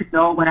 I need to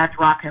know when I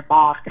drop him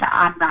off that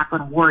I'm not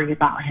going to worry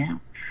about him.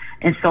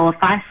 And so if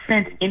I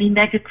sense any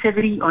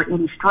negativity or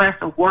any stress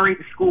or worry,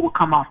 the school will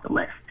come off the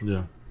list.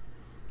 Yeah.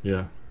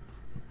 Yeah.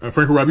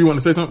 Frank Rob, you want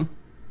to say something?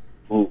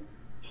 Well,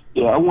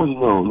 yeah, I want to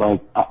know,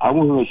 like, I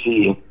want to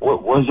see if,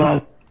 was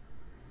I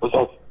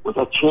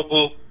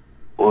tripping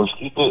or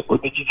sleeping, or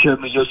did you tell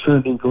me your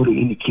son didn't go to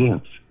any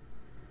camps?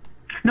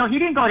 No, he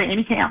didn't go to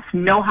any camps.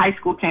 No high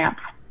school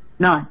camps.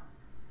 None.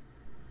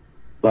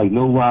 Like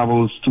no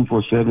Rivals,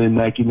 247,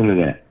 Nike, none of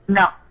that?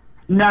 No,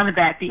 none of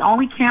that. The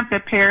only camp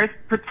that Parris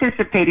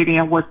participated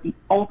in was the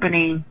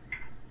opening.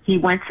 He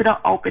went to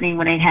the opening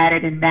when they had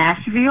it in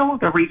Nashville,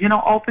 the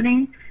regional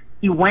opening.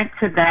 He went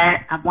to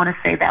that. I want to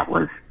say that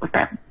was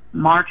that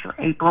March or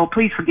April.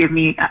 Please forgive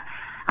me.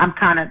 I'm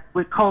kind of,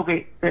 with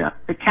COVID,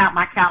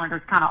 my calendar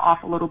is kind of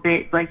off a little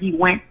bit, but he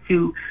went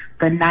to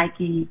the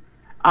Nike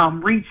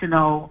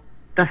regional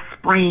the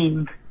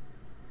spring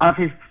of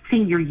his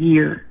junior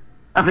year,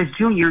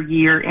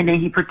 and then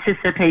he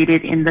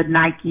participated in the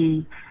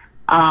Nike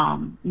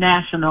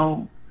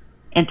national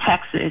in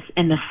Texas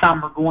in the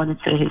summer going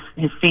into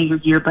his senior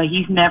year, but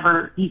he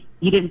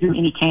didn't do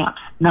any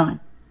camps, none.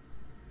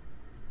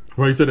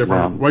 Why you said that,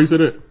 Frank? Why you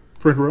said that,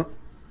 Frank Rob?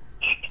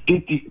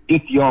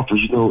 50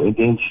 offers, and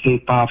then stay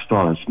 5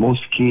 stars.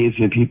 Most kids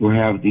and people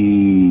have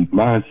the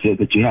mindset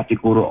that you have to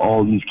go to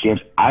all these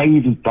camps. I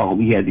even thought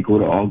we had to go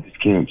to all these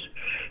camps,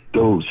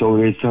 so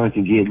their son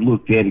can get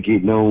looked at and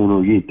get known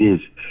or get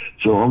this.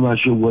 So I'm not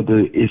sure whether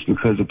it's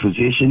because of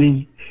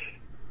positioning,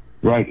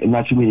 right? And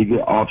not too many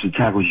good offensive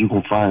tackles you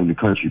can find in the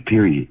country,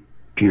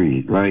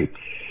 period, right?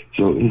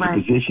 So is the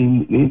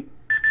position,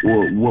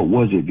 or what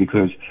was it?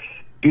 Because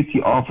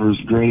 50 offers,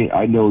 granted,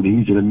 I know that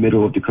he's in the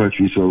middle of the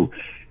country, so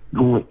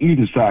going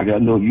either side, I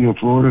know you're in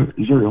Florida,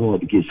 it's very hard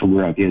to get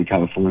somewhere out there in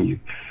California,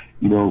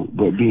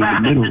 but being in the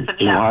middle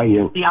in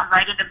Ohio. Yeah, I'm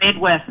right in the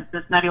Midwest, in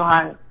Cincinnati,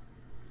 Ohio.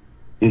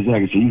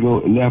 Exactly. So you go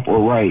left or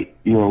right,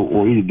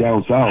 or either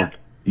down south,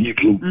 you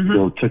can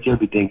touch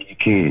everything you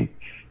can.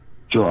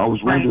 So I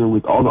was wondering,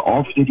 with all the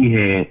offers that he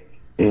had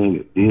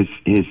and his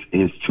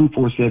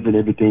 247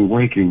 everything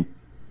ranking,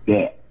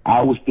 that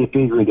I was still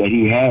figuring that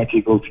he had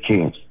to go to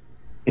camps.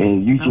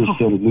 And you just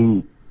said a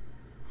new.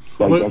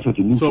 That's such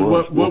a new. So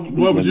what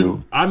would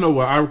you? I know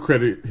what I would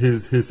credit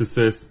his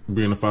success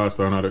being a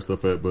 5-star and all that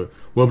stuff at, but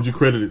what would you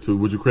credit it to?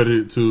 Would you credit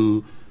it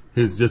to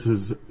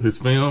his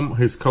film,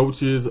 his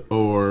coaches,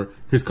 or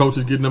his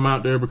coaches getting him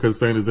out there? Because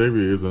St.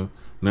 Xavier is a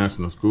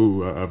national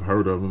school. I've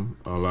heard of them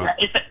a lot.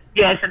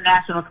 It's a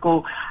national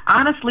school.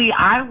 Honestly,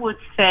 I would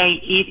say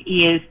it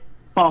is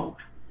both.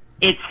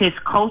 It's his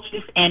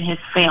coaches and his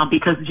film,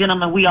 because,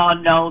 gentlemen, we all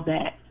know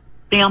that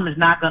film is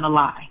not going to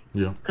lie.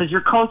 Yeah. Because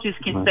your coaches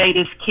can say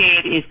this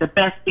kid is the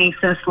best thing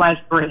since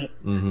sliced bread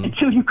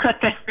until you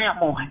cut that film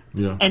on.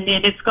 Yeah. And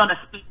then it's going to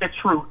speak the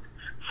truth.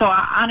 So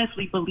I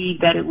honestly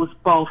believe that it was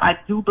both. I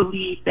do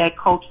believe that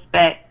Coach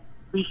Speck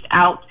reached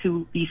out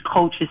to these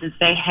coaches and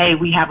say, hey,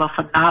 we have a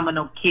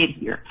phenomenal kid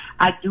here.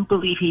 I do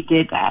believe he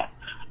did that.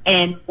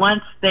 And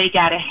once they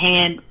got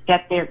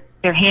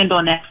their hand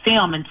on that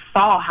film and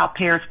saw how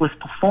Parris was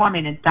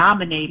performing and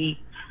dominating,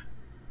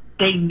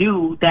 they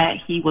knew that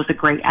he was a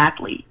great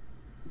athlete.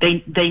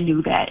 They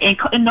knew that.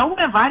 And no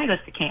one invited us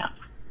to camps.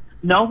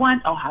 No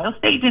one, Ohio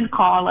State didn't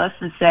call us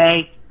and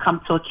say,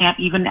 come to a camp,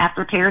 even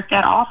after Parris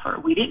got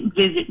offered. We didn't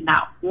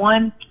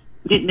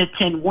didn't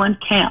attend one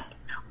camp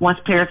once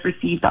Parris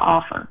received the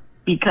offer,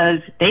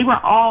 because they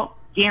were all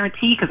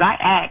guaranteed, because I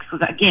asked,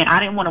 because again, I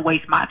didn't want to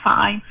waste my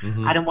time.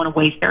 I didn't want to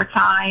waste their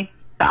time.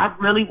 So I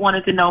really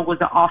wanted to know, was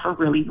the offer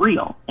really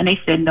real? And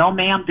they said, no,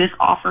 ma'am, this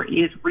offer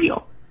is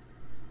real.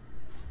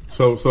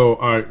 So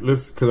all right,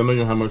 because I know you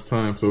don't have much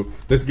time, so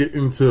let's get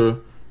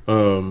into.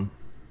 You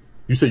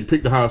said you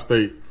picked Ohio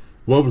State.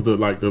 What was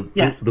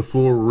the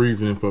full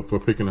reason for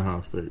picking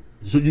Ohio State?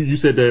 So you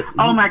said that.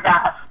 Oh my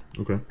gosh.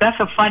 Okay. That's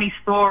a funny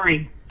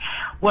story.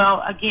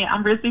 Well, again,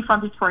 I'm originally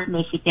from Detroit,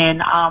 Michigan.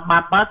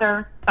 My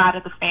mother side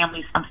of the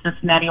family is from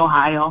Cincinnati,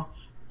 Ohio,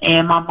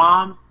 and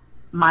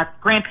my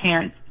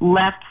grandparents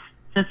left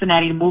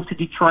Cincinnati to move to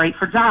Detroit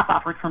for job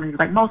opportunities,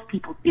 like most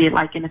people did,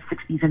 like in the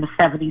 60s and the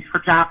 70s, for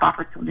job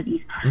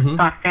opportunities. So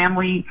our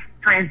family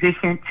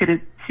transitioned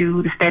to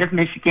the state of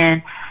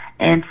Michigan,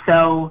 and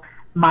so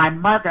my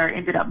mother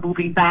ended up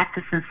moving back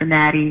to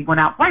Cincinnati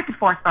right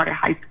before I started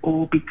high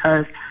school,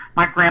 because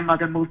my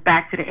grandmother moved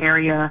back to the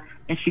area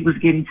and she was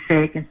getting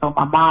sick, and so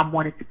my mom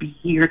wanted to be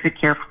here to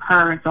care for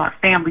her, and so our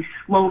family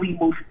slowly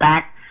moved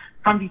back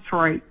from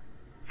Detroit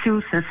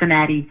to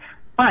Cincinnati.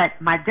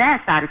 But my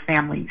dad's side of the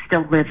family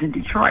still lives in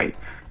Detroit.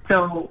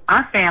 So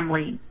our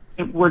family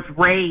wasn't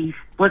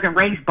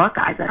raised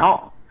Buckeyes at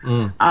all.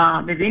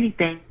 If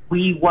anything,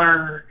 we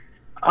were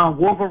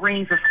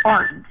Wolverines or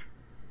Spartans.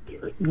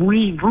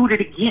 We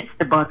rooted against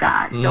the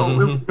Buckeyes.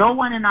 So no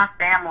one in our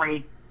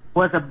family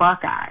was a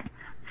Buckeye.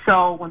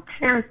 So when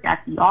Parris got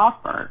the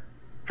offer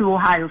to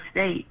Ohio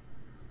State,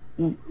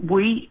 you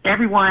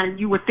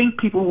would think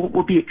people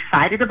would be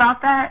excited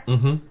about that.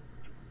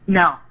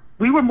 No.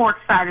 We were more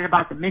excited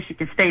about the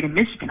Michigan State and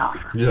Michigan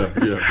offer.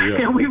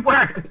 And we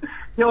were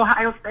the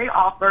Ohio State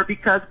offer,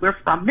 because we're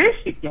from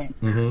Michigan.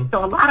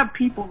 So a lot of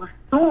people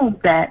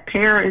assumed that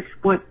Parris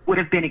would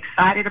have been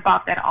excited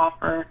about that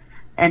offer,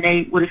 and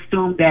they would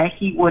assume that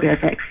he would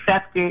have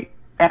accepted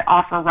that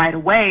offer right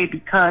away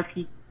because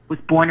he was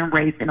born and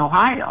raised in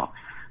Ohio.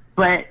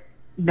 But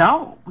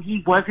no,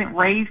 he wasn't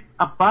raised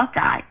a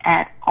Buckeye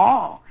at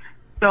all.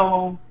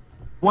 So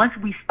once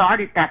we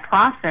started that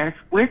process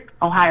with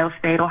Ohio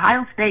State,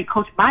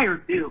 Coach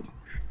Meyer knew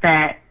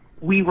that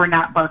we were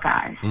not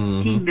Buckeyes.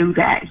 He knew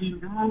that. He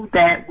knew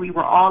that we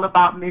were all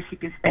about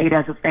Michigan State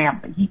as a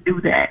family. He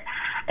knew that.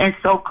 And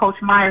so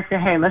Coach Meyer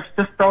said, hey, let's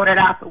just throw that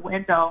out the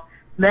window.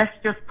 Let's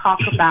just talk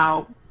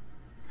about,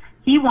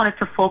 he wanted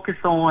to focus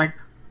on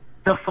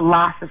the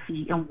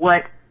philosophy and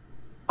what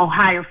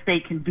Ohio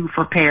State can do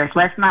for Parris.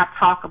 Let's not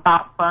talk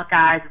about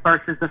Buckeyes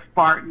versus the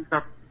Spartans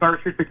or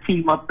versus the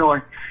team up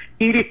north.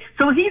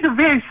 So he's a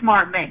very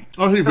smart man.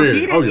 He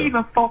didn't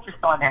even focus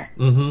on that.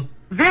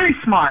 Very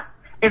smart.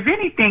 If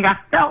anything, I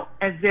felt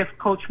as if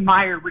Coach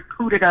Meyer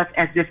recruited us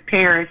as if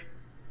Parris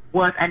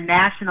was a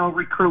national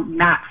recruit,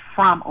 not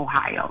from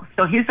Ohio.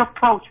 So his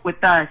approach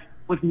with us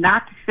was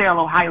not to sell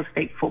Ohio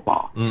State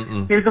football.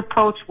 His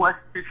approach was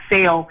to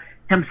sell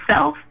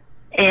himself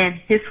and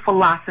his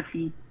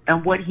philosophy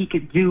and what he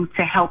could do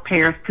to help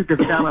Parris to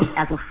develop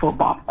as a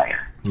football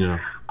player.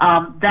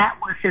 That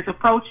was his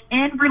approach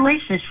and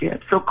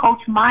relationship. So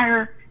Coach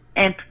Meyer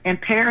and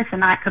Parris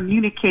and I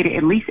communicated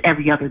at least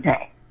every other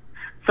day.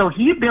 So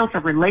he built a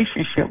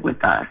relationship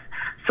with us.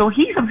 So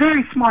he's a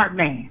very smart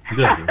man.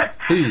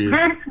 He is.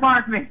 Very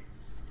smart man.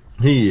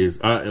 He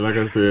is. Like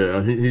I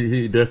said,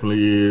 he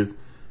definitely is.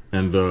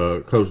 And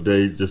Coach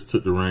Day just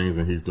took the reins,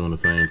 and he's doing the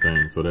same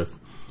thing. So that's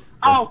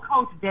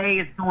Coach Day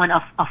is doing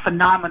a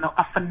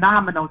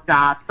phenomenal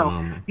job.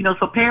 So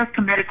so Parris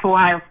committed to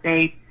Ohio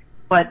State.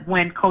 But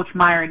when Coach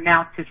Meyer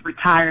announced his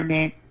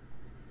retirement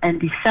in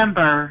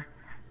December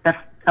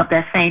of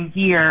that same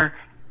year,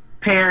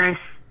 Parris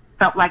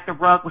felt like the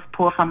rug was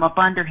pulled from up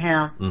under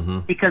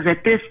him, because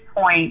at this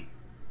point,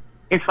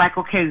 it's like,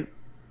 okay,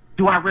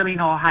 do I really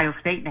know Ohio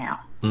State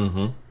now?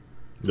 The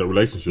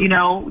relationship.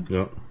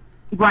 Do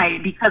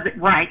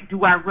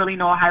I really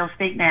know Ohio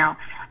State now?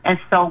 And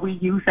so we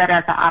use that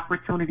as an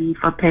opportunity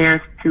for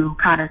Parris to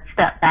kind of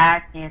step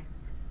back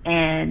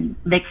and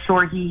make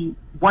sure he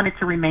wanted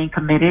to remain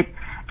committed,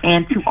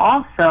 and to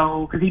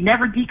also, because he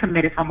never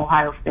decommitted from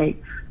Ohio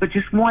State, but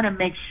just want to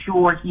make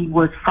sure he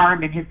was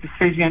firm in his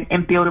decision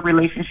and build a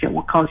relationship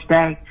with Coach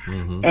Day.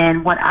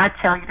 And when I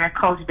tell you that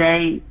Coach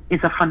Day is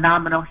a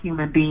phenomenal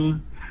human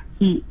being,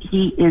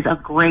 he is a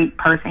great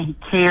person. He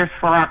cares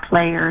for our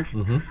players.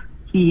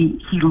 He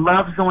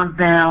loves on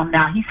them.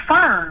 Now, he's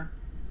firm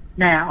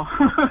now,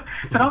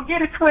 so don't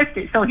get it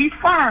twisted. So he's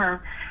firm,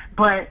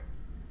 but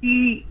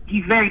he's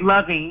very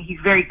loving. He's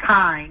very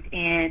kind,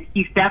 and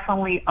he's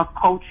definitely a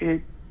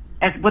coach's,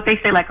 as what they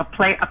say, like a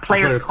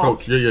player's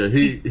coach.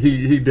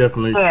 He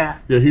definitely.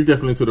 He's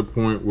definitely to the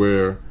point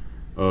where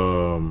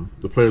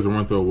the players will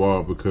run through a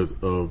wall because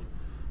of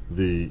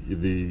the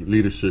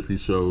leadership he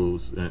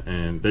shows,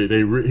 and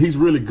he's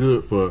really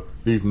good for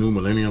these new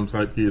millennium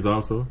type kids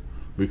also,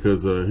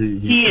 because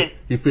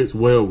he fits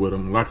well with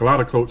them. Like a lot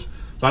of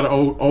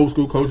old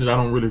school coaches, I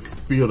don't really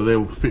feel that they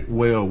will fit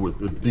well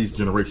with these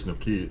generation of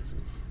kids,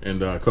 and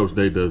Coach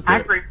Day does that. I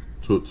agree.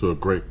 To a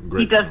great.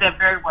 He does that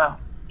very well.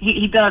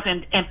 He does,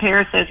 and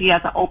Parris says he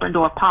has an open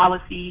door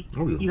policy.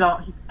 He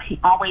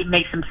always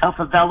makes himself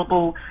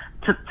available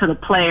to the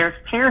players.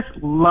 Parris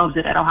loves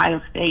it at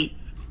Ohio State.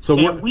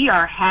 And we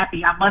are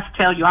happy. I must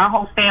tell you, our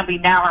whole family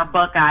now are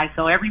Buckeyes.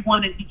 So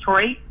everyone in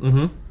Detroit,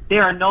 they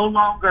are no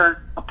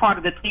longer a part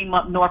of the team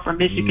up north from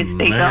Michigan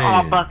State. They're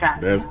all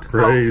Buckeyes. That's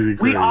crazy.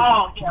 We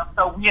all,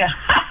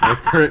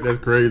 That's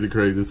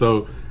crazy.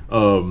 So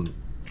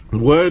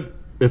what,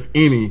 if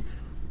any,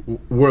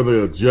 were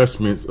the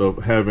adjustments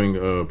of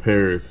having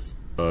Parris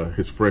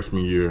his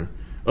freshman year,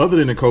 other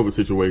than the COVID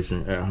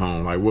situation at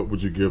home? Like, what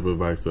would you give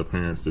advice to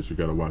parents that you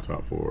got to watch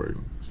out for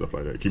and stuff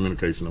like that,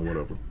 communication or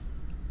whatever?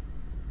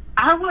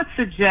 I would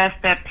suggest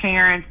that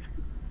parents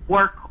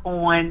work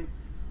on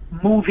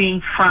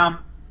moving from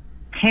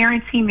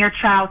parenting their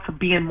child to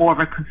being more of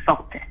a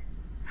consultant.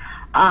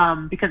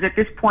 Because at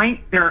this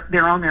point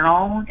they're on their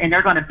own and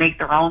they're going to make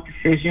their own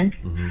decisions.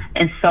 Mm-hmm.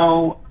 And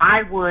so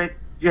I would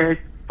just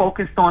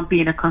focus on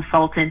being a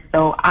consultant.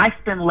 So I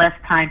spend less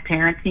time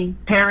parenting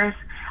Parris.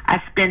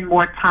 I spend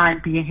more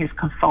time being his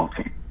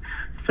consultant.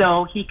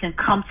 So he can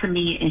come to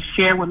me and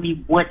share with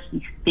me what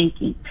he's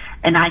thinking,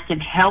 and I can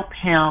help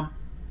him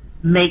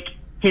make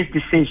his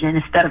decision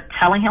instead of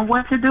telling him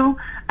what to do,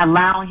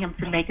 allowing him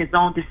to make his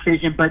own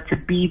decision, but to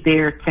be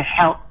there to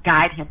help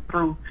guide him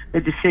through the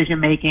decision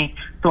making.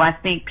 So I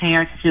think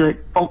parents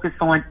should focus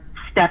on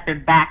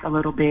stepping back a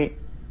little bit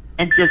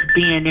and just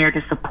being there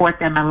to support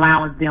them,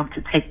 allowing them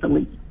to take the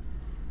lead.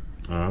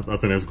 I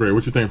think that's great.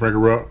 What you think, Frankie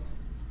Rock?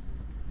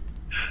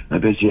 I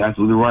think you're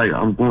absolutely right.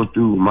 I'm going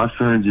through, my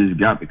son just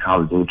got to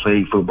college and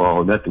played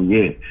football, nothing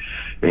yet.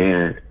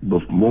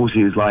 But most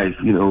of his life,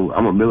 you know,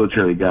 I'm a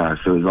military guy,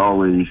 so it's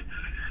always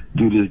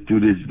do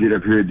this, get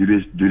up here, do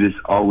this,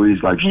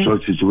 always like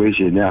structured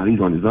situation. Now he's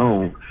on his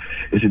own.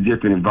 It's a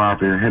different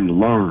environment for him to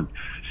learn.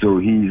 So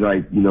he's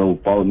like, you know,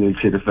 falling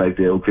into the fact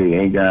that, okay,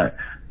 I ain't got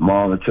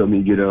mom to tell me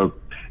to get up.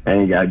 I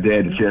ain't got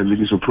dad to tell me to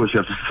do some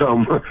push-ups or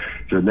something.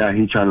 So now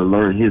he's trying to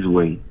learn his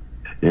way.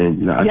 And,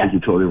 you know, I think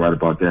you're totally right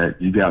about that.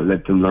 You got to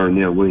let them learn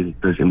their way,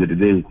 because at the end of the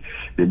day,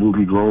 they will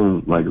be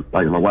grown. Like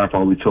my wife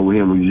always told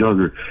him when he was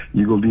younger,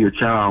 you're going to be a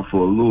child for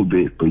a little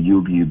bit, but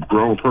you'll be a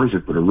grown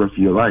person for the rest of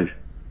your life.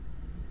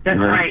 That's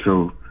right.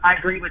 So I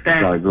agree with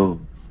that. That's how it goes.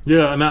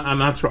 Yeah, and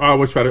I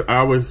always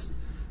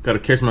got to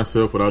catch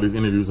myself with all these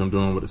interviews I'm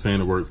doing with saying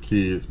the words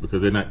kids,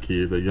 because they're not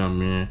kids, they're young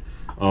men.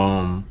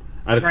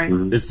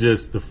 It's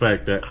just the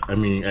fact that, I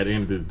mean, at the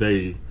end of the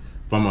day,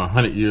 if I'm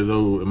 100 years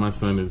old and my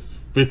son is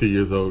 50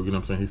 years old, you know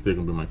what I'm saying, he's still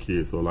gonna be my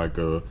kid. So like,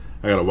 I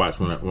gotta watch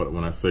when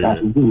I say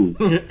that.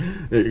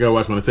 You gotta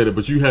watch when I say that.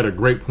 But you had a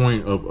great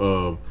point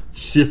of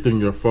shifting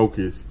your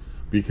focus,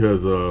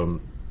 because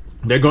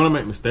they're gonna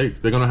make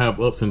mistakes. They're gonna have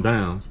ups and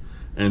downs,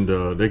 and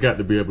they got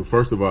to be able,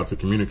 first of all, to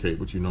communicate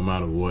with you no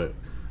matter what.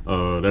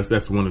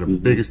 That's one of the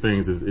biggest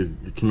things is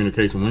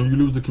communication. When you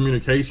lose the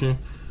communication,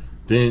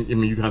 then I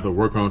mean you have to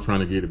work on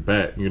trying to get it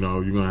back. You know,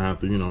 you're gonna have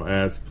to, you know,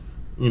 ask,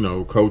 you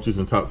know, coaches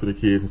and talk to the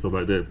kids and stuff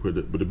like that. But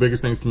the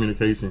biggest thing is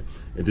communication,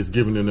 and just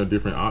giving them the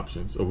different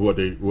options of what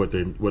they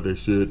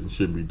should and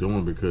shouldn't be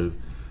doing, because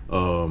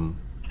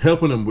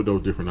helping them with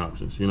those different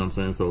options. You know what I'm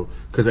saying? So,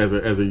 because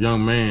as a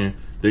young man,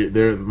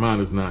 their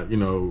mind is not, you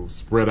know,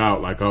 spread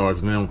out like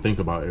ours, and they don't think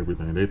about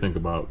everything. They think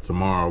about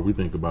tomorrow. We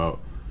think about,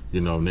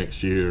 you know,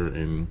 next year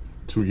and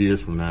 2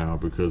 years from now,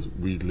 because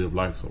we live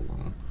life so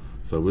long.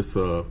 So it's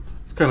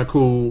kind of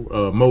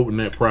cool molding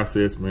that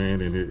process,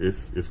 man, and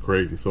it's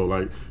crazy. So,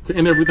 like, to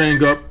end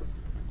everything up,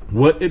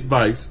 what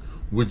advice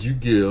would you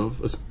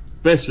give,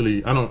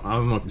 especially, I don't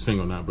know if you're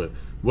single or not, but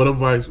what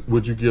advice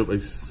would you give a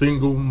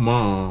single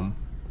mom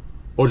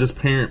or just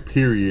parent,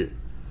 period,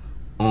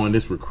 on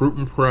this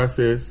recruitment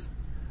process,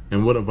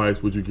 and what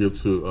advice would you give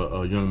to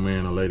a young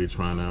man or lady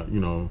trying to, you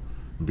know,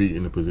 be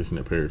in the position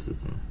that Parris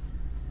is in?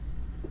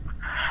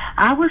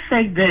 I would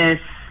say this,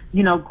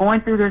 you know,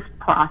 going through this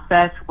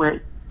process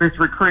with this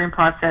recruiting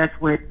process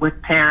with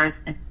Parris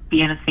and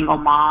being a single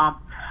mom,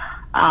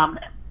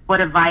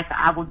 what advice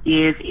I would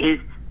give is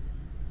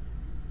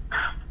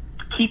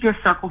keep your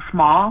circle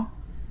small.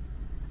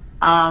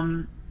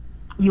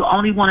 You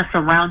only want to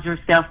surround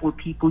yourself with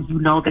people you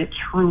know that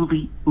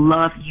truly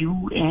love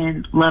you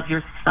and love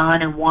your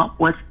son and want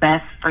what's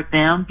best for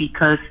them,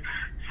 because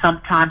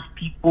sometimes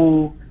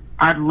people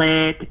are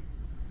led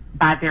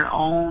by their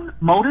own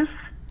motives.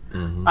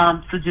 Mm-hmm.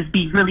 So just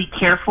be really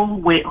careful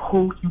with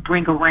who you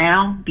bring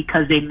around,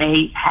 because they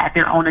may have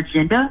their own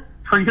agenda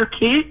for your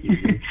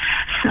kid.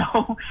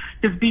 So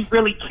just be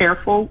really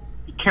careful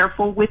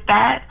with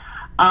that,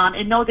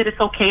 and know that it's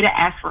okay to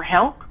ask for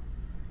help.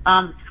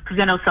 Because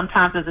I know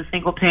sometimes as a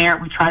single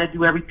parent we try to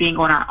do everything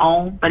on our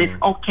own, but it's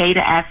okay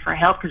to ask for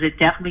help, because it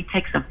definitely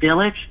takes a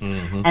village.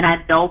 Mm-hmm. And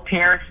I know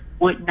Parris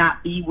would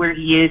not be where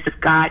he is if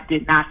God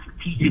did not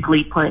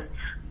strategically put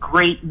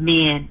great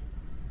men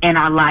in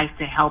our life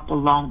to help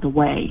along the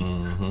way.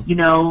 Mm-hmm. You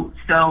know,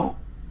 so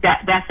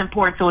that's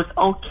important. So it's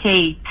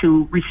okay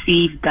to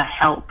receive the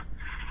help.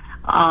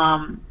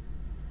 And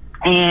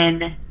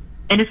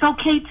it's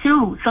okay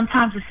too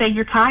sometimes to say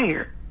you're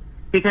tired,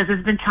 because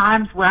there's been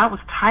times where I was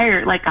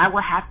tired. Like, I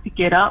would have to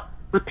get up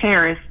with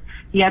Parris.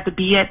 He had to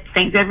be at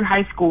St. Xavier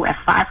High School at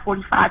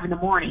 5:45 in the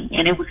morning,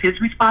 and it was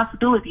his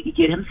responsibility to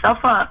get himself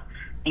up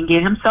and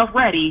get himself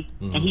ready,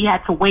 and he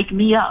had to wake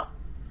me up.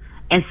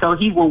 And so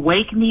he will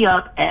wake me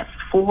up at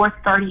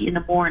 4:30 in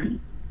the morning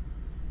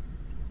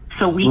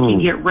so we can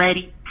get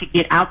ready to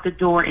get out the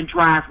door and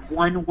drive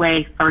one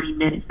way 30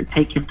 minutes to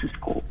take him to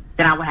school.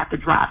 Then I would have to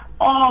drive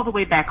all the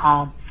way back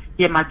home,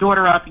 get my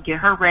daughter up and get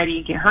her ready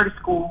and get her to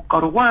school, go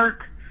to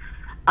work,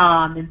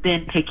 and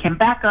then pick him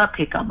back up,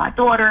 pick up my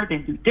daughter,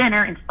 then do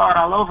dinner and start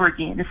all over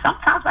again. And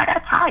sometimes I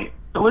got tired.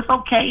 So it's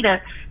okay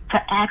to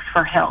ask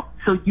for help,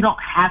 so you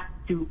don't have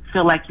to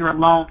feel like you're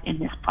alone in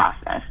this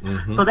process.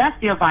 Mm-hmm. So that's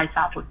the advice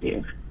I would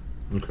give.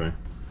 Okay.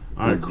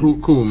 All right,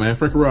 cool, man.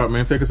 Frankie Rob,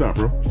 man, take us out,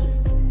 bro.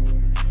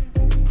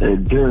 Hey,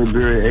 Darren,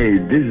 hey,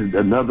 this is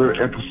another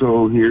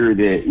episode here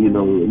that,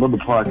 another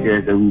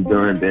podcast that we've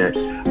done that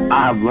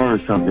I've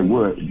learned something.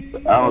 What?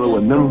 I don't know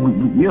what number,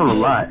 we on a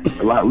lot.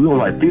 We on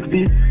like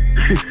 50.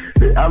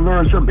 I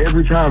learned something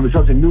every time. There's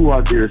something new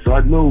out there. So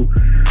I know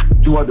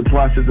throughout the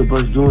process of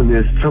us doing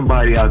this,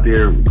 somebody out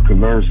there can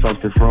learn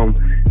something from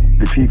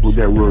the people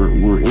that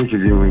we're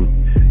interviewing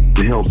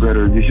to help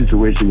better the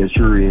situation that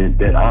you're in,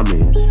 that I'm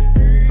in.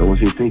 So I want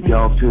to say thank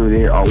y'all for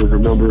tuning in. Always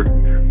remember,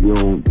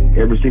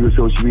 every single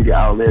social media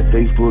outlet,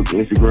 Facebook,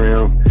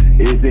 Instagram,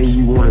 anything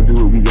you want to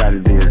do, we got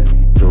it there.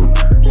 So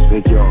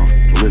thank y'all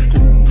for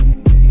listening.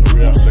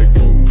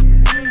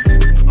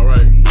 All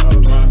right,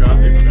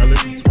 I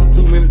let you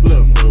 2 minutes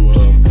left, so